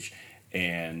stage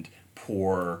and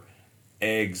pour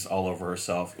eggs all over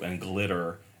herself and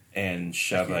glitter and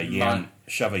shove a yam up her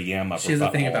butthole. She has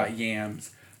a thing about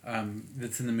yams.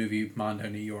 That's in the movie Mondo,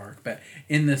 New York. But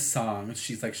in this song,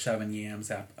 she's like shoving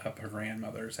yams up her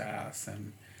grandmother's ass.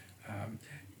 And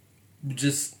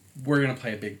we're going to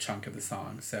play a big chunk of the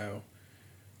song. So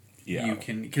you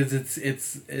can, because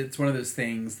it's one of those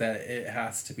things that it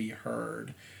has to be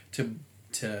heard to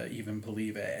even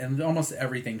believe it. And almost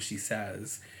everything she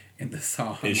says in the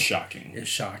song is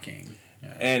shocking.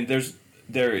 Yeah. And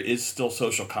there is still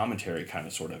social commentary kind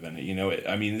of sort of in it.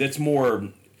 I mean, that's more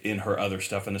in her other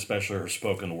stuff, and especially her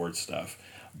spoken word stuff,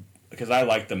 because I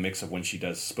like the mix of when she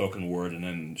does spoken word and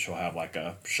then she'll have like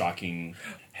a shocking.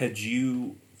 Had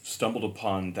you stumbled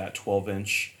upon that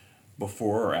 12-inch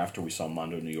before or after we saw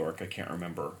Mondo, New York? I can't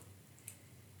remember.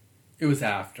 It was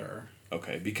after.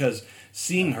 Okay, because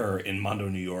seeing her in Mondo,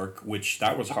 New York, which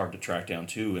that was hard to track down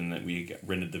too, and that we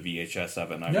rented the VHS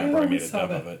of it, and I remember I made a dub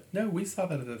of it. No, we saw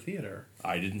that at the theater.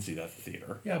 I didn't see that at the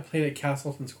theater. Yeah, I played at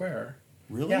Castleton Square.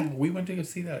 Really? Yeah, we went to go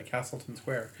see that at Castleton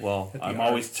Square. Well, I'm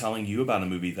always telling you about a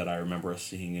movie that I remember us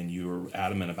seeing, and you were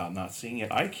adamant about not seeing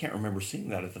it. I can't remember seeing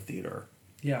that at the theater.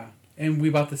 Yeah, and we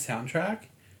bought the soundtrack.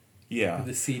 Yeah.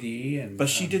 The CD. But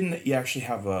she didn't actually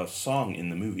have a song in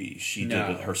the movie. She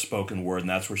did her spoken word, and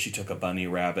that's where she took a bunny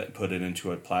rabbit and put it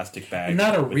into a plastic bag. And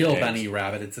not a real bunny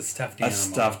rabbit, it's a stuffed animal. A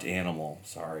stuffed animal,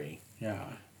 sorry. Yeah.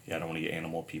 Yeah, I don't want to get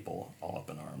animal people all up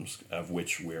in arms, of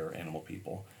which we're animal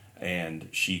people. And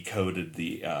she coated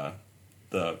the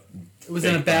it was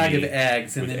in a bag of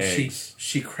eggs, and then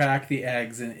she cracked the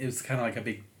eggs, and it was kind of like a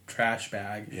big trash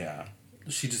bag. Yeah.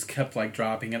 She just kept like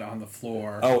dropping it on the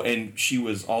floor. Oh, and she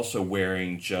was also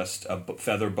wearing just a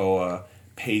feather boa,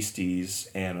 pasties,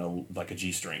 and a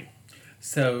G-string.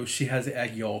 So she has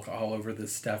egg yolk all over the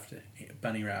stuffed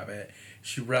bunny rabbit.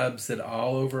 She rubs it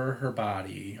all over her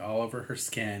body, all over her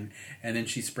skin, and then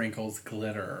she sprinkles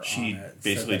glitter on it. She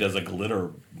basically does a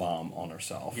glitter bomb on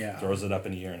herself. Yeah. Throws it up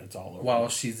in the air and it's all over. While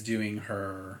she's doing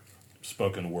her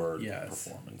spoken word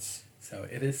performance. So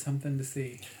it is something to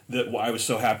see. I was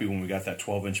so happy when we got that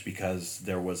 12-inch because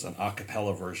there was an a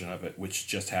cappella version of it which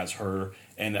just has her,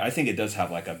 and I think it does have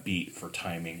like a beat for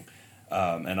timing.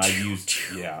 And I've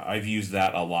used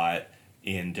that a lot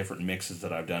in different mixes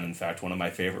that I've done. In fact, one of my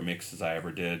favorite mixes I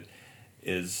ever did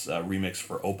is a remix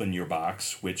for Open Your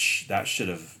Box, which that should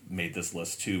have made this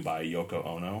list too, by Yoko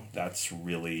Ono. That's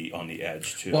really on the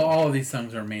edge too. Well, all of these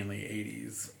songs are mainly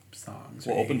 80s songs.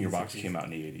 Well, Open Your Box came out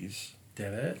in the 80s.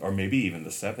 Did it? Or maybe even the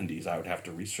 70s. I would have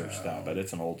to research that, but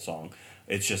it's an old song.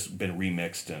 It's just been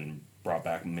remixed and brought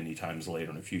back many times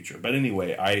later in the future. But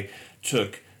anyway, I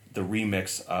took the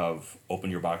remix of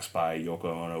Open Your Box by Yoko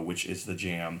Ono, which is the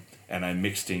jam, and I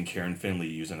mixed in Karen Finley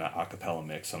using an a cappella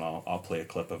mix, and I'll play a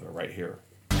clip of it right here.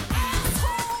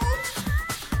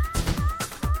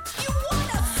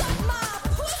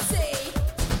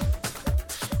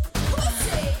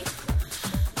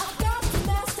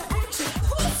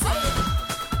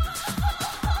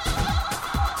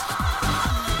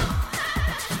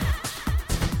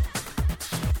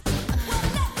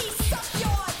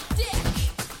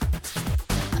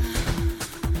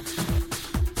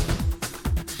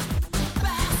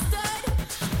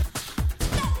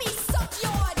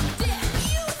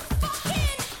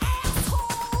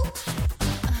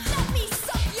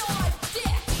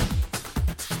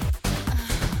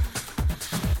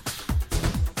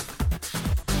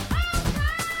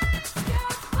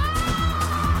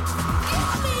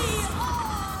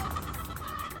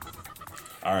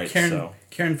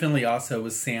 Karen Finley also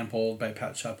was sampled by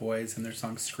Pet Shop Boys in their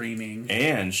song Screaming.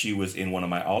 And she was in one of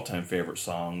my all-time favorite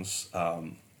songs,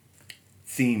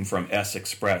 Theme from S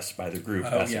Express by the group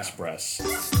S Express. Drop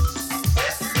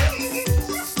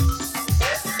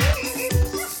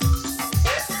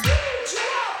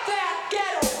that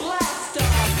ghetto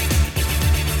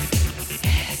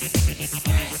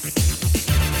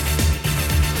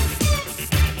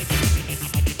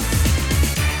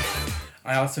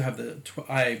I also have the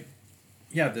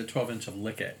 12-inch of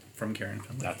Lick It from Karen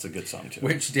Finley. That's a good song too.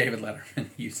 Which David Letterman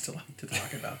used to like to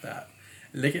talk about that.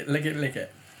 Lick it, lick it, lick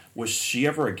it. Was she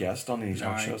ever a guest on any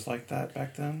talk No, shows like that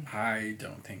back then? I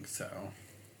don't think so.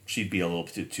 She'd be a little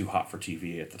too hot for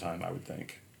TV at the time, I would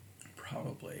think.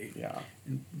 Probably. Yeah.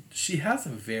 She has a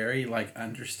very, like,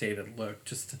 understated look.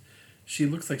 She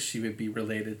looks like she would be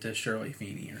related to Shirley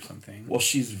Feeney or something. Well,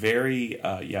 she's very,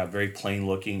 very plain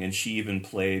looking, and she even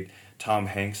played Tom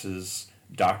Hanks's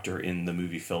doctor in the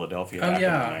movie Philadelphia back in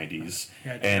the 90s.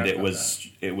 Yeah, I and forgot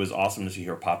it was awesome to see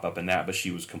her pop up in that, but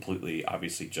she was completely,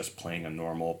 obviously, just playing a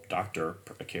normal doctor,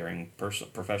 a caring person,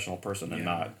 professional person, and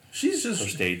not she's just her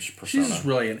stage persona. She's just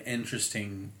really an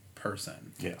interesting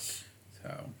person. Yes.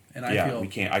 So, and I feel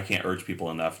I can't urge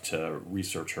people enough to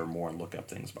research her more and look up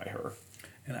things by her.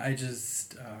 And I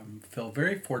just feel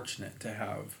very fortunate to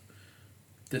have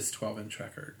this 12-inch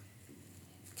record.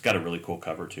 It's got a really cool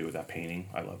cover too with that painting.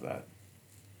 I love that.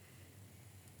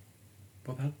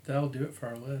 Well, that'll do it for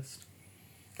our list.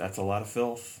 That's a lot of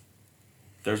filth.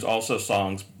 There's also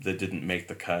songs that didn't make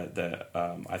the cut that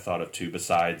I thought of too.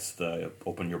 Besides the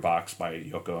 "Open Your Box" by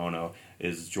Yoko Ono,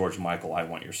 is George Michael, "I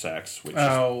Want Your Sex," which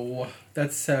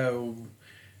that's so.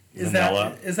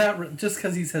 vanilla. Is that just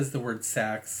because he says the word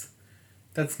sex?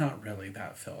 That's not really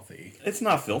that filthy. It's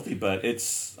not filthy, but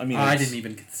it's. I mean, I didn't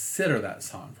even consider that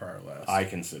song for our list. I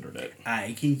considered it.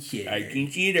 I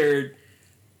considered.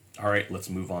 All right, let's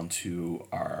move on to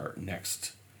our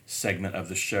next segment of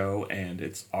the show, and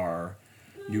it's our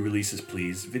New Releases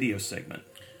Please video segment.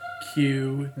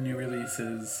 Cue new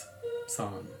releases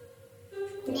song.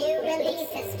 New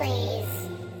releases, please.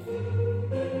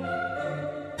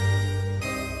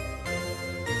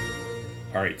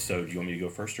 All right, so do you want me to go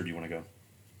first, or do you want to go?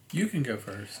 You can go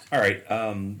first. All right,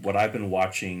 what I've been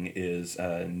watching is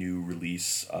a new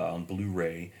release on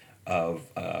Blu-ray of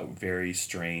a very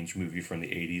strange movie from the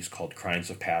 80s called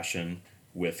Crimes of Passion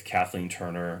with Kathleen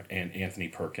Turner and Anthony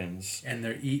Perkins. And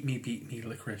their Eat Me, Beat Me,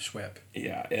 Licorice Whip.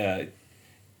 Yeah.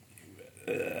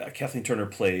 Kathleen Turner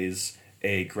plays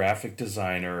a graphic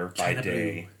designer by China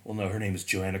day. Well, no, her name is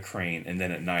Joanna Crane. And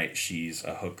then at night, she's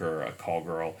a hooker, a call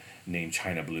girl named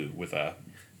China Blue with a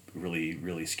really,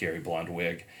 really scary blonde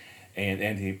wig. And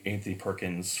Anthony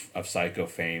Perkins of Psycho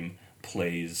fame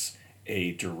plays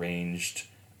a deranged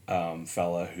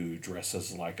fella who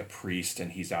dresses like a priest,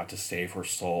 and he's out to save her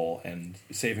soul. And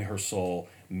saving her soul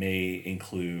may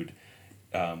include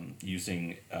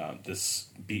using this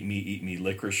Beat Me, Eat Me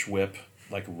licorice whip,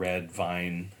 like red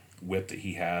vine whip that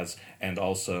he has, and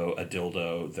also a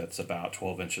dildo that's about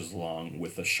 12 inches long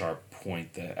with a sharp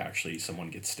point that actually someone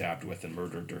gets stabbed with and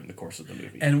murdered during the course of the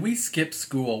movie. And we skipped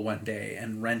school one day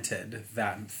and rented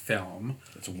that film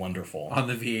It's wonderful. on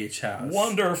the VHS.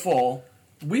 Wonderful!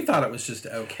 We thought it was just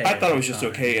okay. I thought at it was the just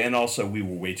time. okay, and also we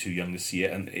were way too young to see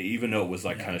it, and even though it was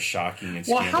like kind of shocking and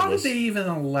Well, scandalous, how did they even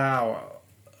allow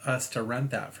us to rent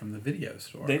that from the video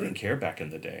store? they didn't care back in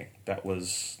the day. That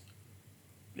was,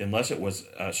 unless it was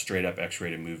a straight up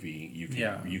X-rated movie,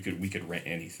 we could rent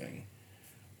anything,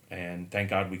 and thank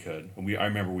God we could. I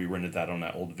remember we rented that on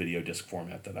that old video disc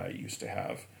format that I used to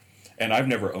have, and I've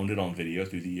never owned it on video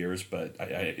through the years, but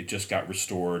it just got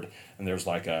restored, and there's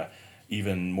like a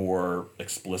even more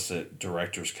explicit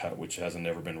director's cut, which hasn't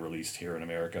ever been released here in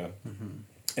America. Mm-hmm.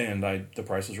 And the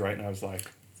price was right, and I was like,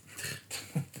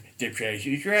 the price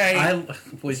is right.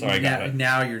 So I got it.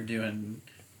 Now you're doing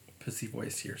pussy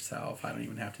voice to yourself. I don't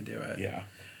even have to do it. Yeah.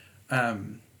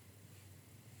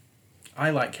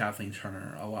 I like Kathleen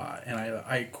Turner a lot, and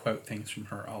I quote things from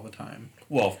her all the time.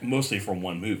 Well, mostly from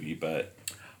one movie, but...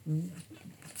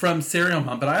 From Serial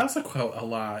Mom, but I also quote a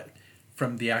lot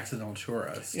from The Accidental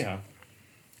Tourist. Yeah.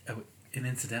 Oh, and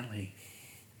incidentally,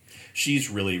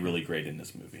 she's really, really great in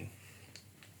this movie.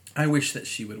 I wish that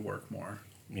she would work more.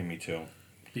 Yeah, me too.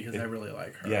 Because I really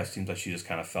like her. Yeah, it seems like she just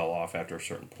kind of fell off after a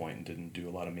certain point and didn't do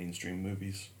a lot of mainstream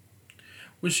movies.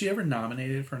 Was she ever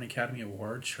nominated for an Academy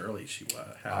Award? Surely she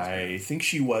was. I think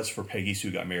she was for Peggy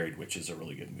Sue Got Married, which is a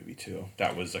really good movie too.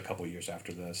 That was a couple years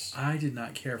after this. I did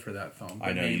not care for that film.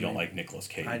 I know you don't like Nicolas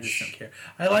Cage. I just don't care.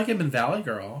 I like him in Valley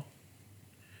Girl.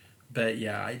 But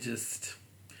yeah, I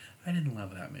didn't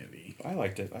love that movie. I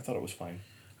liked it. I thought it was fine.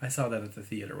 I saw that at the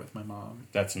theater with my mom.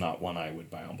 That's not one I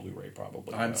would buy on Blu-ray,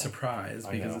 probably. I'm no. surprised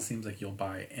I because know. it seems like you'll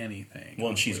buy anything. Well,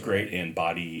 and on she's Blu-ray. great in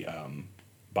Body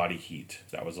Heat.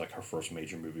 That was like her first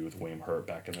major movie with William Hurt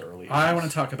back in the early 80s. I want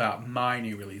to talk about my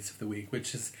new release of the week,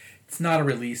 which is, it's not a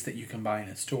release that you can buy in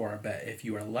a store, but if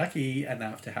you are lucky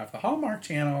enough to have the Hallmark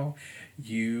Channel,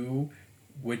 you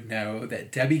would know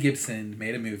that Debbie Gibson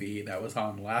made a movie that was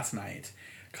on last night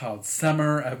called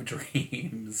Summer of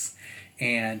Dreams.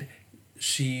 And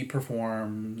she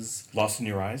performs... Lost in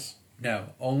Your Eyes? No,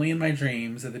 Only in My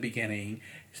Dreams at the beginning.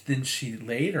 Then she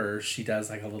does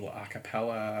like a little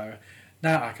acapella,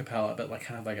 not acapella, but like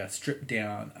kind of like a stripped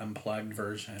down, unplugged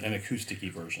version. An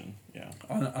acoustic-y version, yeah.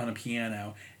 On a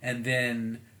piano. And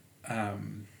then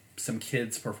some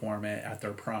kids perform it at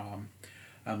their prom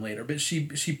later. But she's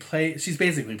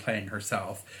basically playing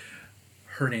herself.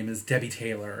 Her name is Debbie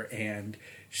Taylor, and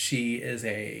she is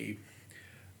a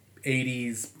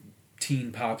 80s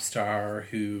teen pop star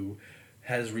who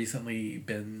has recently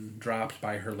been dropped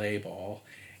by her label,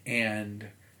 and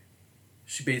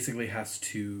she basically has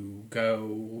to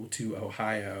go to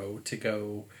Ohio to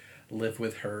go live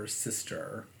with her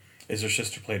sister. Is her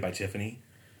sister played by Tiffany?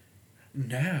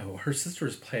 No, her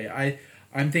sister's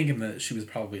I'm thinking that she was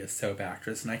probably a soap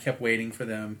actress, and I kept waiting for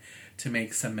them to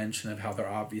make some mention of how they're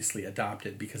obviously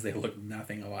adopted because they look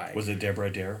nothing alike. Was it Deborah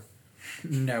Adair?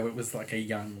 No, it was like a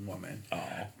young woman.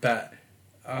 Oh. But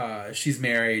she's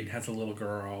married, has a little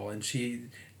girl, and she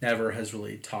never has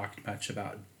really talked much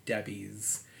about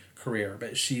Debbie's career.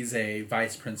 But she's a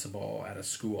vice principal at a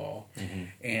school. Mm-hmm.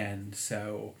 And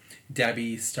so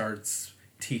Debbie starts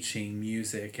teaching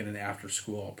music in an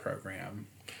after-school program.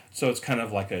 So it's kind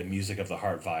of like a Music of the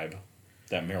Heart vibe,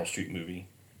 that Meryl Streep movie.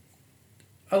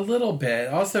 A little bit.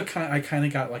 Also, I kind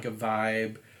of got like a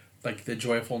vibe, like the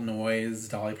Joyful Noise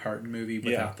Dolly Parton movie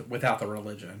without the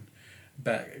religion.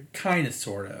 But kind of,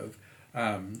 sort of.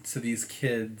 So these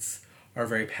kids are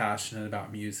very passionate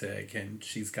about music, and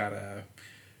she's got to,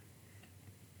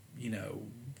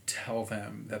 tell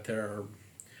them that they're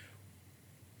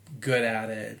good at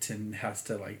it and has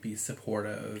to like be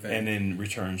supportive. And in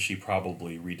return, she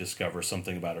probably rediscovers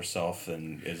something about herself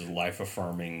and is a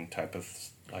life-affirming type of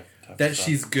that stuff.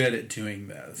 She's good at doing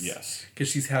this. Yes. Because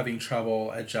she's having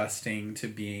trouble adjusting to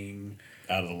being...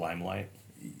 out of the limelight.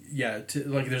 Yeah,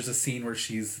 there's a scene where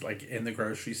she's like in the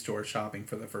grocery store shopping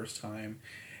for the first time,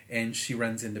 and she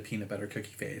runs into Peanut Butter Cookie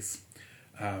Face.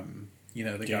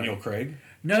 The Daniel guy. Craig?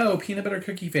 No, Peanut Butter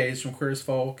Cookie Face from Queer as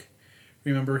Folk.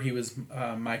 Remember, he was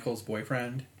Michael's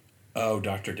boyfriend. Oh,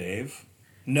 Dr. Dave?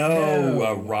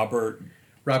 No. Robert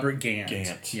Gant.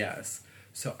 Gant. Yes.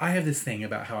 So I have this thing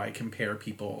about how I compare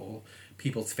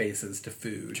people's faces to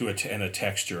food. And a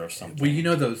texture of something.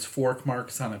 Well, those fork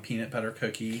marks on a peanut butter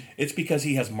cookie? It's because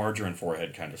he has margarine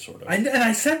forehead, kind of, sort of. And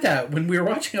I said that when we were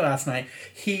watching it last night.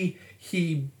 He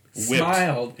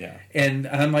smiled, yeah. And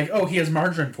I'm like, oh, he has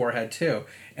margarine forehead too.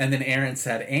 And then Aaron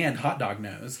said, and hot dog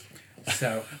nose.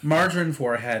 So margarine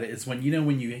forehead is when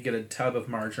you get a tub of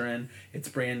margarine, it's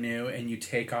brand new, and you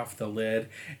take off the lid,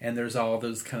 and there's all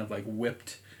those kind of like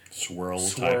whipped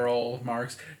swirl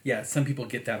marks. Yeah, some people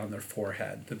get that on their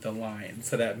forehead, the line.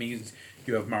 So that means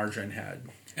you have margarine head.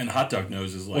 And hot dog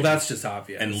nose is like... Well, that's just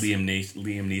obvious. And Liam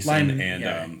Neeson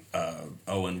and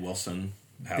Owen Wilson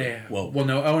have... Well,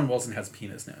 no, Owen Wilson has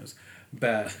penis nose.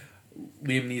 But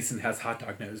Liam Neeson has hot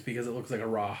dog nose because it looks like a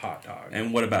raw hot dog.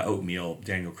 And what about Oatmeal,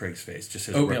 Daniel Craig's face? Just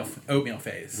his oatmeal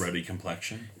face. Ruddy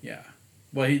complexion? Yeah.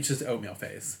 Well, he's just oatmeal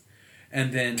face.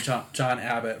 And then John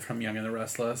Abbott from Young and the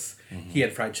Restless, he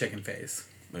had fried chicken face.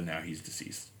 But now he's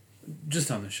deceased. Just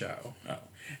on the show. Oh.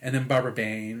 And then Barbara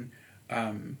Bain,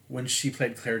 when she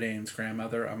played Claire Danes'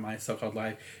 grandmother on My So-Called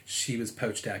Life, she was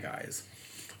poached egg eyes.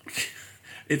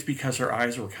 It's because her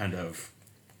eyes were kind of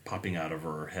popping out of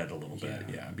her head a little bit.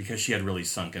 Yeah. Because she had really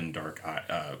sunken dark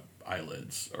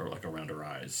eyelids, or like around her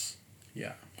eyes.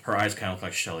 Yeah. Her eyes kind of look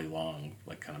like Shelley Long,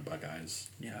 like kind of bug eyes.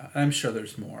 Yeah, I'm sure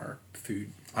there's more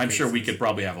food. I'm sure we could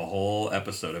probably have a whole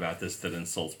episode about this that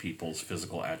insults people's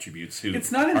physical attributes who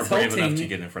it's not are brave insulting. enough to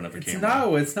get in front of a camera.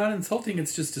 No, it's not insulting.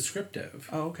 It's just descriptive.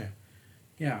 Oh, okay.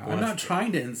 Yeah, Well, I'm not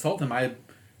trying to insult him. I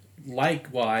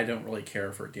don't really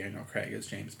care for Daniel Craig as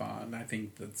James Bond. I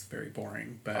think that's very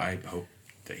boring. But I hope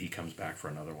that he comes back for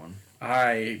another one.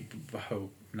 I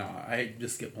hope not. I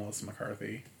just get Melissa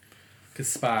McCarthy. Because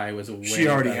Spy was a way She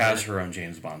already better. has her own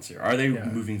James Bond series. Are they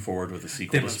moving forward with a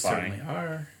sequel They to most Spy? certainly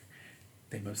are.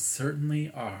 They most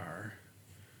certainly are.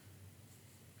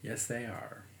 Yes, they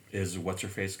are. Is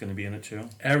What's-Her-Face going to be in it too?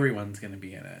 Everyone's going to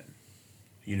be in it.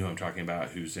 You know who I'm talking about,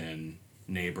 who's in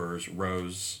Neighbors,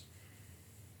 Rose.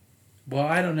 Well,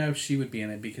 I don't know if she would be in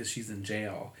it because she's in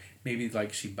jail. Maybe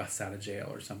like she busts out of jail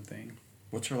or something.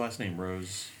 What's her last name?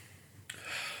 Rose?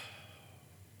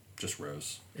 Just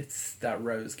Rose. It's that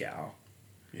Rose gal.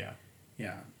 Yeah.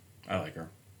 Yeah. I like her.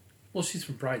 Well, she's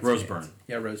from Bridesmaids. Rose Byrne.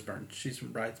 Yeah, Rose Byrne. She's from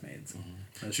Bridesmaids.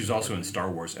 Mm-hmm. She's also in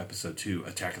Star Wars Episode 2,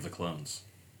 Attack of the Clones.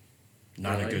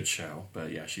 Not Really? a good show,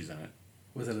 but yeah, she's in it.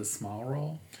 Was it a small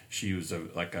role? She was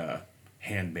like a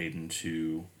handmaiden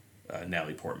to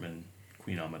Natalie Portman,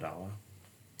 Queen Amidala.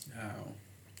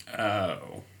 Oh.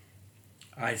 Oh.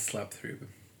 I slept through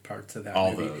parts of that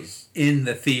All movie. those. In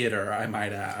the theater, I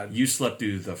might add. You slept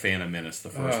through The Phantom Menace, the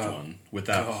first Oh, one, with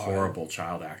that God. horrible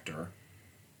child actor.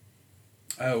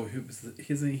 Oh,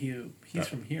 he's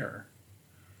from here.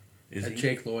 Is he?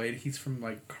 Jake Lloyd, he's from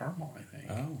like Carmel, I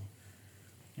think. Oh.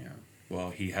 Yeah.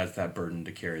 Well, he has that burden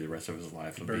to carry the rest of his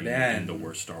life of being Burden. in the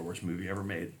worst Star Wars movie ever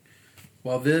made.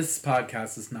 Well, this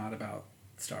podcast is not about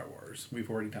Star Wars. We've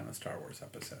already done a Star Wars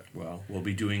episode. Well, we'll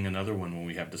be doing another one when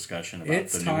we have discussion about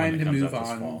It's the new one time that to comes move out this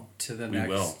on fall. to the We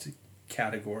will. next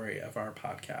category of our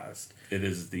podcast. It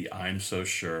is the I'm So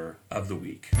Sure of the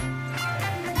week.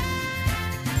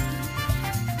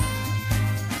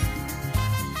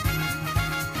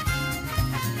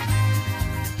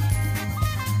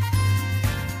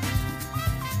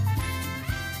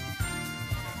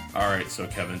 All right, so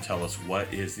Kevin, tell us,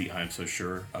 what is the I'm So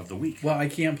Sure of the week? Well, I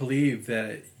can't believe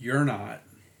that you're not.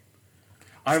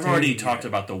 I've already stating talked it.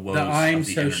 about the woes The I'm of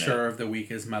the so internet. sure of the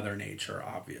week is Mother Nature,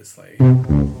 obviously.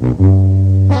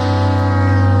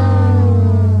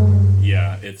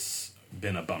 Yeah, it's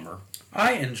been a bummer.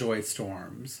 I enjoy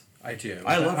storms. I do.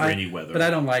 I But love rainy weather. But I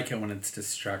don't like it when it's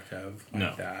destructive like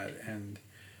No. that. And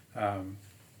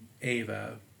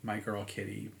Ava, my girl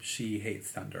Kitty, she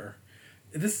hates thunder.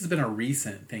 This has been a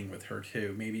recent thing with her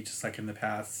too. Maybe just like in the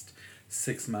past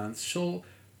 6 months,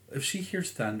 if she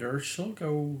hears thunder, she'll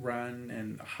go run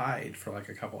and hide for like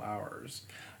a couple hours.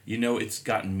 You know, it's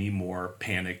gotten me more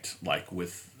panicked, like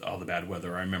with all the bad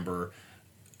weather. I remember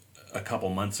a couple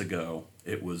months ago,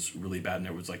 it was really bad, and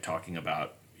there was like talking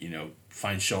about,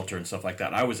 find shelter and stuff like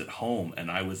that. I was at home,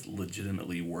 and I was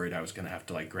legitimately worried I was going to have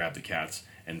to like grab the cats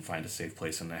and find a safe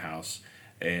place in the house.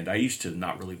 And I used to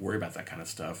not really worry about that kind of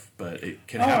stuff, but it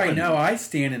can happen. I know. I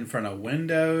stand in front of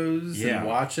windows Yeah. and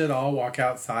watch it. I'll walk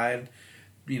outside,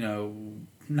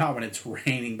 not when it's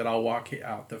raining, but I'll walk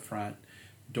out the front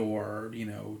door,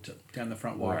 down the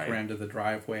front walk Right. around to the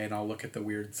driveway, and I'll look at the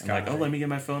weird I'm sky. like, oh, let me get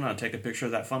my phone out and take a picture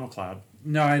of that funnel cloud.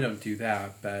 No, I don't do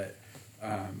that, but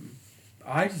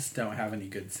I just don't have any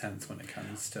good sense when it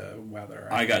comes to weather.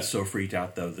 I got so freaked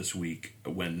out though this week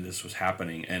when this was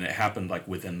happening, and it happened like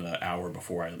within the hour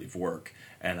before I leave work,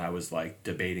 and I was like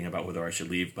debating about whether I should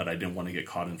leave, but I didn't want to get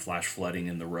caught in flash flooding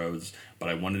in the roads, but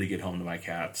I wanted to get home to my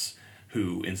cats,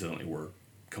 who incidentally were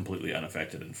completely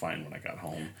unaffected and fine when I got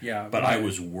home. Yeah, but I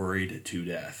was worried to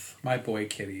death. My boy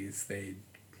kitties,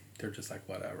 they're just like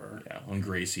whatever. Yeah, and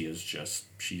Gracie is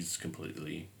she's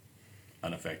completely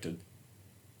unaffected.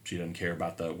 She doesn't care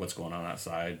about what's going on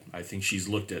outside. I think she's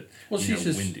looked at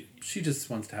She just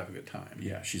wants to have a good time.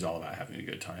 Yeah, she's all about having a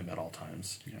good time at all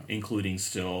times, Yeah. including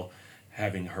still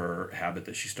having her habit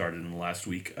that she started in the last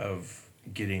week of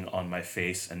getting on my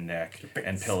face and neck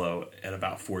and pillow at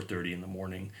about 4:30 in the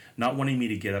morning, not wanting me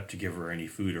to get up to give her any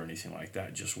food or anything like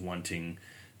that, just wanting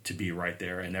to be right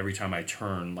there. And every time I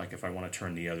turn, like if I want to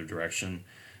turn the other direction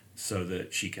so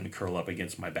that she can curl up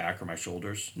against my back or my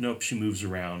shoulders, nope, she moves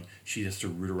around. She has to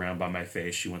root around by my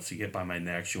face. She wants to get by my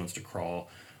neck. She wants to crawl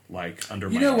like under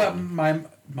my You know what arm. my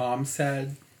mom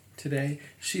said today?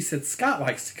 She said Scott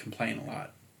likes to complain a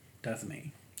lot, doesn't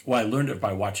he? Well, I learned it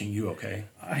by watching you, okay?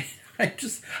 I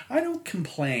don't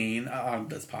complain on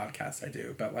this podcast. I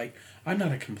do, but like I'm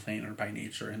not a complainer by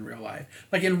nature in real life.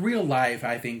 Like in real life,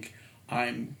 I think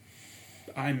I'm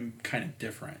kind of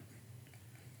different.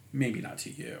 Maybe not to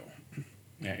you.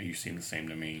 Yeah, you seem the same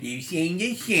to me. You sing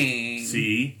the same.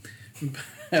 See?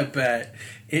 But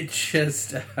it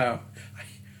just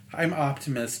I'm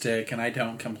optimistic and I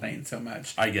don't complain so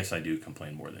much. I guess I do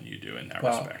complain more than you do in that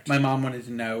Well, respect. my mom wanted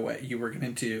to know what you were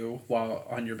going to do while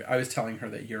on your. I was telling her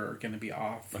that you're going to be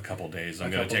off. A couple days. I'm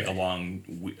A going to couple take a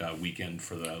days. long weekend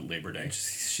for the Labor Day.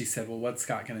 She said, "Well, what's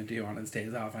Scott going to do on his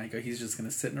days off?" And I go, "He's just going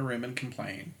to sit in a room and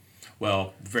complain."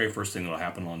 Well, the very first thing that will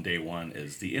happen on day one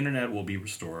is the internet will be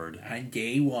restored. On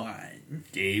day one,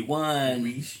 Day one.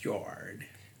 restored.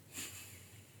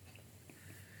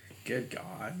 Good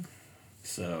God.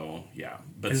 So, yeah.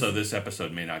 But so this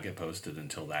episode may not get posted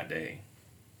until that day.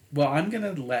 Well, I'm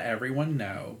going to let everyone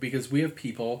know because we have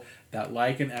people that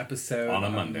like an episode On a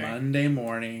Monday. Monday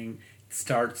morning,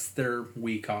 starts their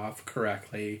week off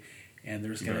correctly, and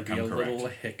there's going to be a You're correct. little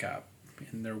hiccup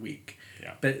in their week.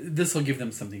 Yeah. But this will give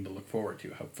them something to look forward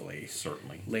to, hopefully,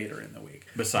 Certainly. later in the week.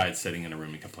 Besides sitting in a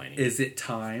room and complaining. Is it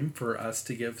time for us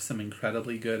to give some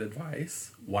incredibly good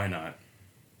advice? Why not?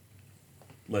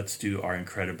 Let's do our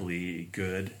incredibly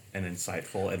good and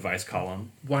insightful advice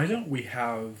column. Why don't we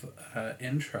have an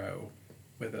intro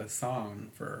with a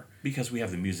song for... Because we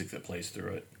have the music that plays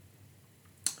through it.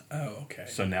 Oh, okay.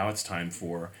 So now it's time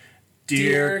for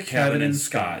Dear Kevin and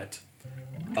Scott.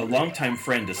 A longtime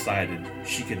friend decided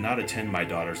she could not attend my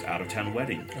daughter's out-of-town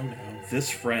wedding. Oh no. This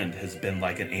friend has been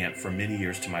like an aunt for many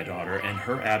years to my daughter, and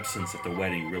her absence at the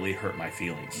wedding really hurt my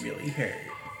feelings. Really hurt.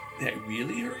 That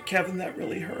really hurt, Kevin. That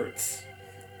really hurts.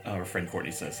 Our friend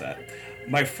Courtney says that.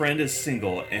 My friend is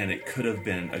single, and it could have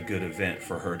been a good event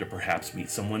for her to perhaps meet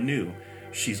someone new.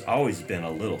 She's always been a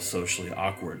little socially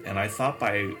awkward, and I thought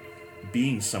by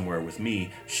being somewhere with me,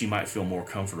 she might feel more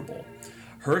comfortable.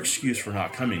 Her excuse for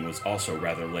not coming was also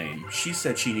rather lame. She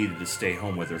said she needed to stay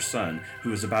home with her son, who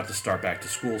was about to start back to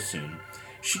school soon.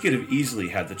 She could have easily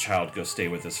had the child go stay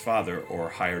with his father or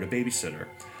hired a babysitter.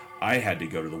 I had to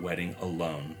go to the wedding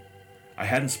alone. I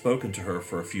hadn't spoken to her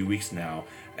for a few weeks now,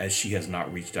 as she has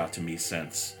not reached out to me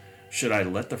since. Should I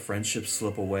let the friendship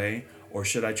slip away, or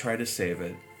should I try to save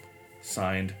it?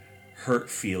 Signed, Hurt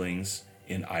Feelings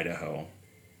in Idaho.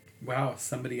 Wow,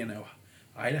 somebody in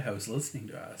Idaho is listening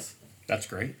to us. That's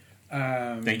great.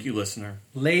 Thank you, listener.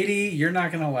 Lady, you're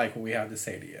not going to like what we have to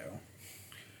say to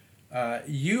you.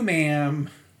 You, ma'am,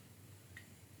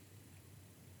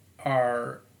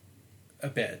 are a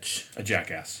bitch. A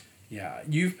jackass. Yeah,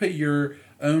 you've put your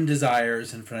own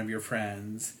desires in front of your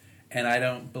friends, and I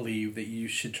don't believe that you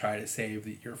should try to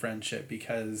save your friendship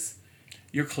because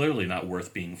You're clearly not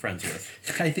worth being friends with.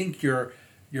 I think your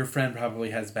friend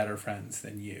probably has better friends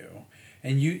than you.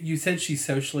 And you said she's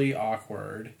socially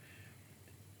awkward,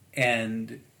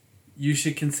 and you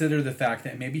should consider the fact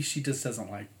that maybe she just doesn't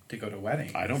like to go to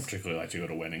weddings. I don't particularly like to go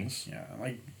to weddings. Yeah,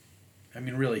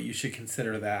 really, you should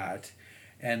consider that.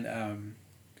 And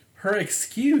her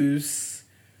excuse,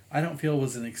 I don't feel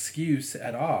was an excuse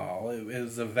at all. It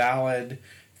was a valid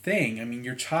thing. I mean,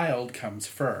 your child comes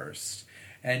first.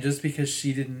 And just because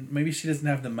maybe she doesn't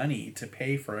have the money to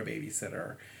pay for a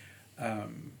babysitter,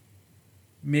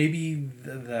 maybe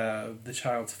the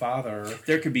child's father.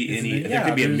 There could be a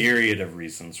there's- myriad of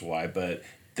reasons why, but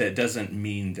that doesn't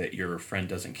mean that your friend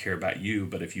doesn't care about you.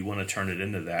 But if you want to turn it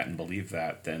into that and believe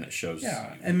that, then it shows.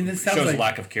 Yeah, I mean, it sounds shows like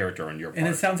lack of character on your part. And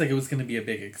it sounds like it was going to be a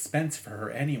big expense for her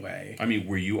anyway. I mean,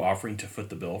 were you offering to foot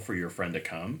the bill for your friend to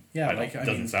come? Yeah,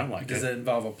 doesn't sound like does it. it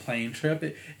involve a plane trip?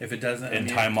 If it doesn't, And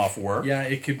time off work. Yeah,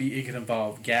 it could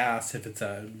involve gas if it's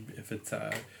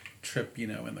a trip,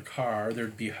 in the car.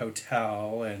 There'd be a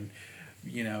hotel and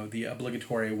the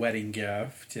obligatory wedding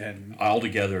gift, and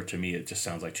Altogether, to me, it just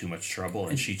sounds like too much trouble.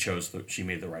 And she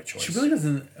made the right choice. she really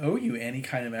doesn't owe you any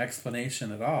kind of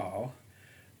explanation at all.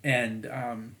 And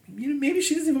maybe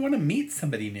she doesn't even want to meet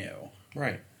somebody new.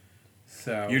 Right.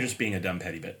 So You're just being a dumb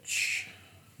petty bitch.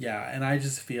 yeah, and I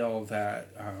just feel that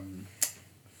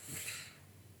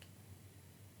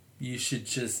you should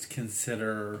just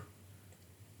consider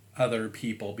other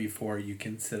people before you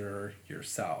consider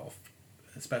yourself,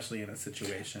 especially in a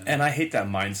situation. And I hate that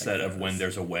mindset like of when this.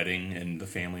 there's a wedding and the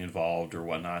family involved or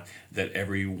whatnot, that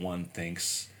everyone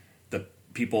thinks the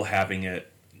people having it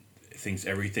thinks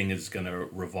everything is going to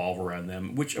revolve around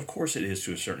them, which of course it is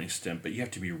to a certain extent, but you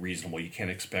have to be reasonable. You can't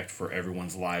expect for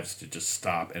everyone's lives to just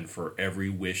stop and for every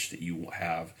wish that you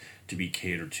have to be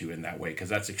catered to in that way, because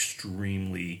that's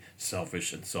extremely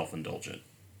selfish and self-indulgent.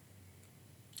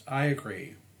 I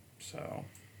agree. So,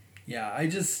 Yeah, I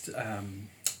just, I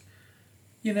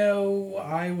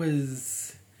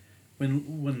was,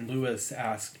 when Lewis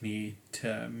asked me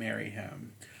to marry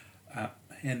him,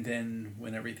 and then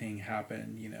when everything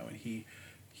happened, and he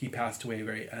passed away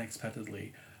very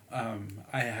unexpectedly,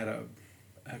 I had a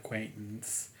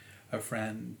acquaintance, a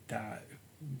friend that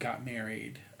got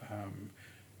married.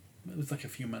 It was like a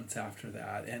few months after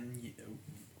that, and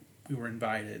we were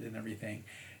invited and everything.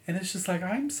 And it's just like,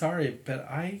 I'm sorry, but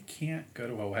I can't go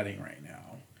to a wedding right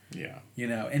now. yeah.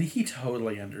 And he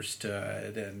totally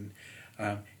understood. And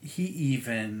he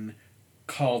even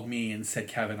called me and said,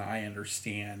 Kevin, I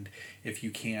understand if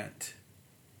you can't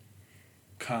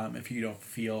come, if you don't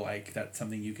feel like that's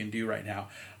something you can do right now.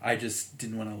 I just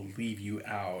didn't want to leave you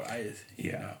out.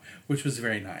 Which was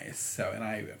very nice. So, and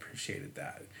I appreciated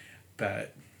that.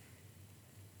 But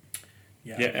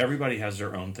Yeah, everybody has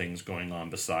their own things going on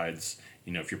besides,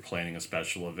 if you're planning a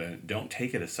special event. Don't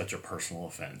take it as such a personal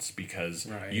offense, because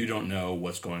Right. you don't know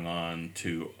what's going on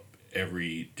to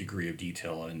every degree of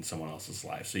detail in someone else's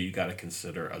life. So you got to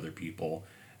consider other people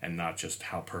and not just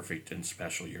how perfect and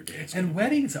special your day is. And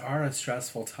weddings are a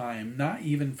stressful time, not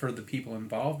even for the people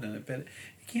involved in it, but it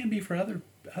can be for other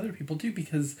people too,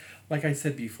 because like I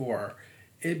said before,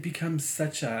 it becomes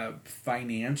such a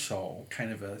financial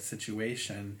kind of a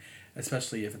situation,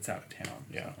 especially if it's out of town.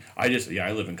 Yeah. I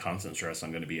live in constant stress.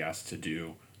 I'm going to be asked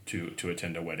to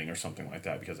attend a wedding or something like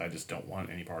that, because I just don't want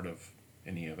any part of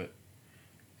any of it.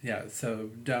 Yeah,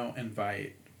 so don't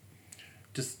invite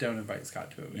Just don't invite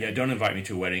Scott to a wedding. Yeah, don't invite me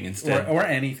to a wedding. Instead, or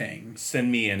anything.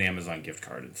 Send me an Amazon gift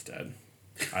card instead.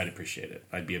 I'd appreciate it.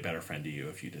 I'd be a better friend to you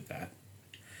if you did that.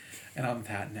 And on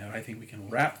that note, I think we can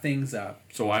wrap things up.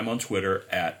 So I'm on Twitter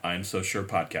at I'm So Sure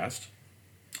Podcast.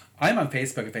 I'm on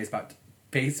Facebook at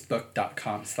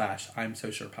facebook.com/I'm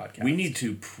So Sure Podcast. We need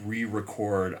to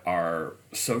pre-record our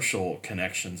social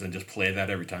connections and just play that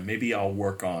every time. Maybe I'll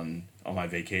work on my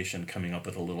vacation coming up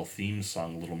with a little theme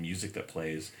song, a little music that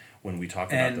plays when we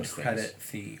talk about those things. Credit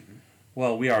theme.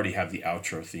 Well, we already have the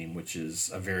outro theme, which is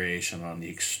a variation on the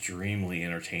extremely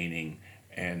entertaining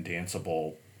and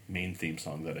danceable main theme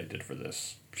song that I did for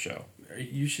this show.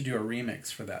 You should do a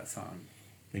remix for that song.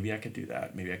 Maybe I could do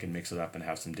that. Maybe I could mix it up and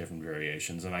have some different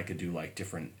variations, and I could do like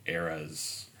different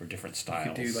eras or different styles.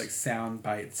 You could do like sound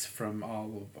bites from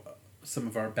some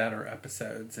of our better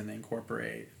episodes and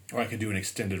incorporate. Or I could do an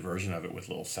extended version of it with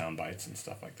little sound bites and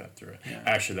stuff like that through it. Yeah.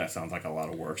 Actually, that sounds like a lot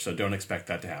of work, so don't expect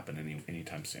that to happen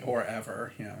anytime soon. Or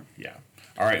ever, yeah. Yeah.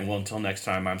 All right, well, until next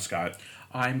time, I'm Scott.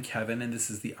 I'm Kevin, and this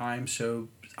is the I'm So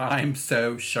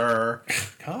Sure.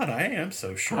 God, I am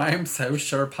so sure. I'm So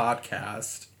Sure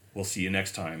podcast. We'll see you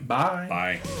next time. Bye.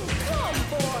 Bye. Come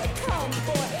boy,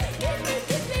 give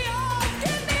me all,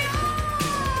 give me all.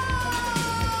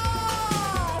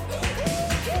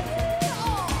 Give me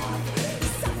all.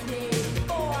 Sunday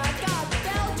boy, I got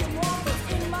Belgian waffles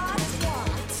in my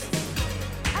twat.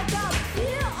 I got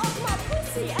beer up my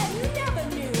pussy and you never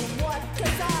knew what,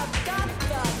 'cause I've got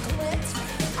the clit.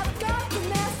 I've got the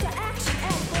master action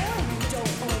and boy, you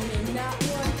don't owe me not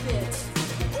one bit.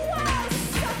 Wow,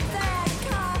 suck that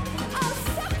cock, I'll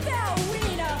suck that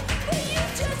wiener. Will you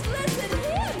just listen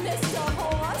here, Mr.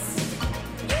 Horse?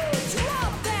 You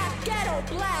drop that ghetto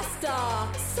blaster.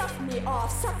 Suck me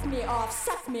off, suck me off,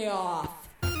 suck me off.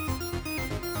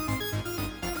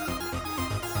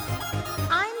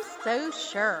 I'm So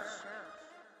Sure.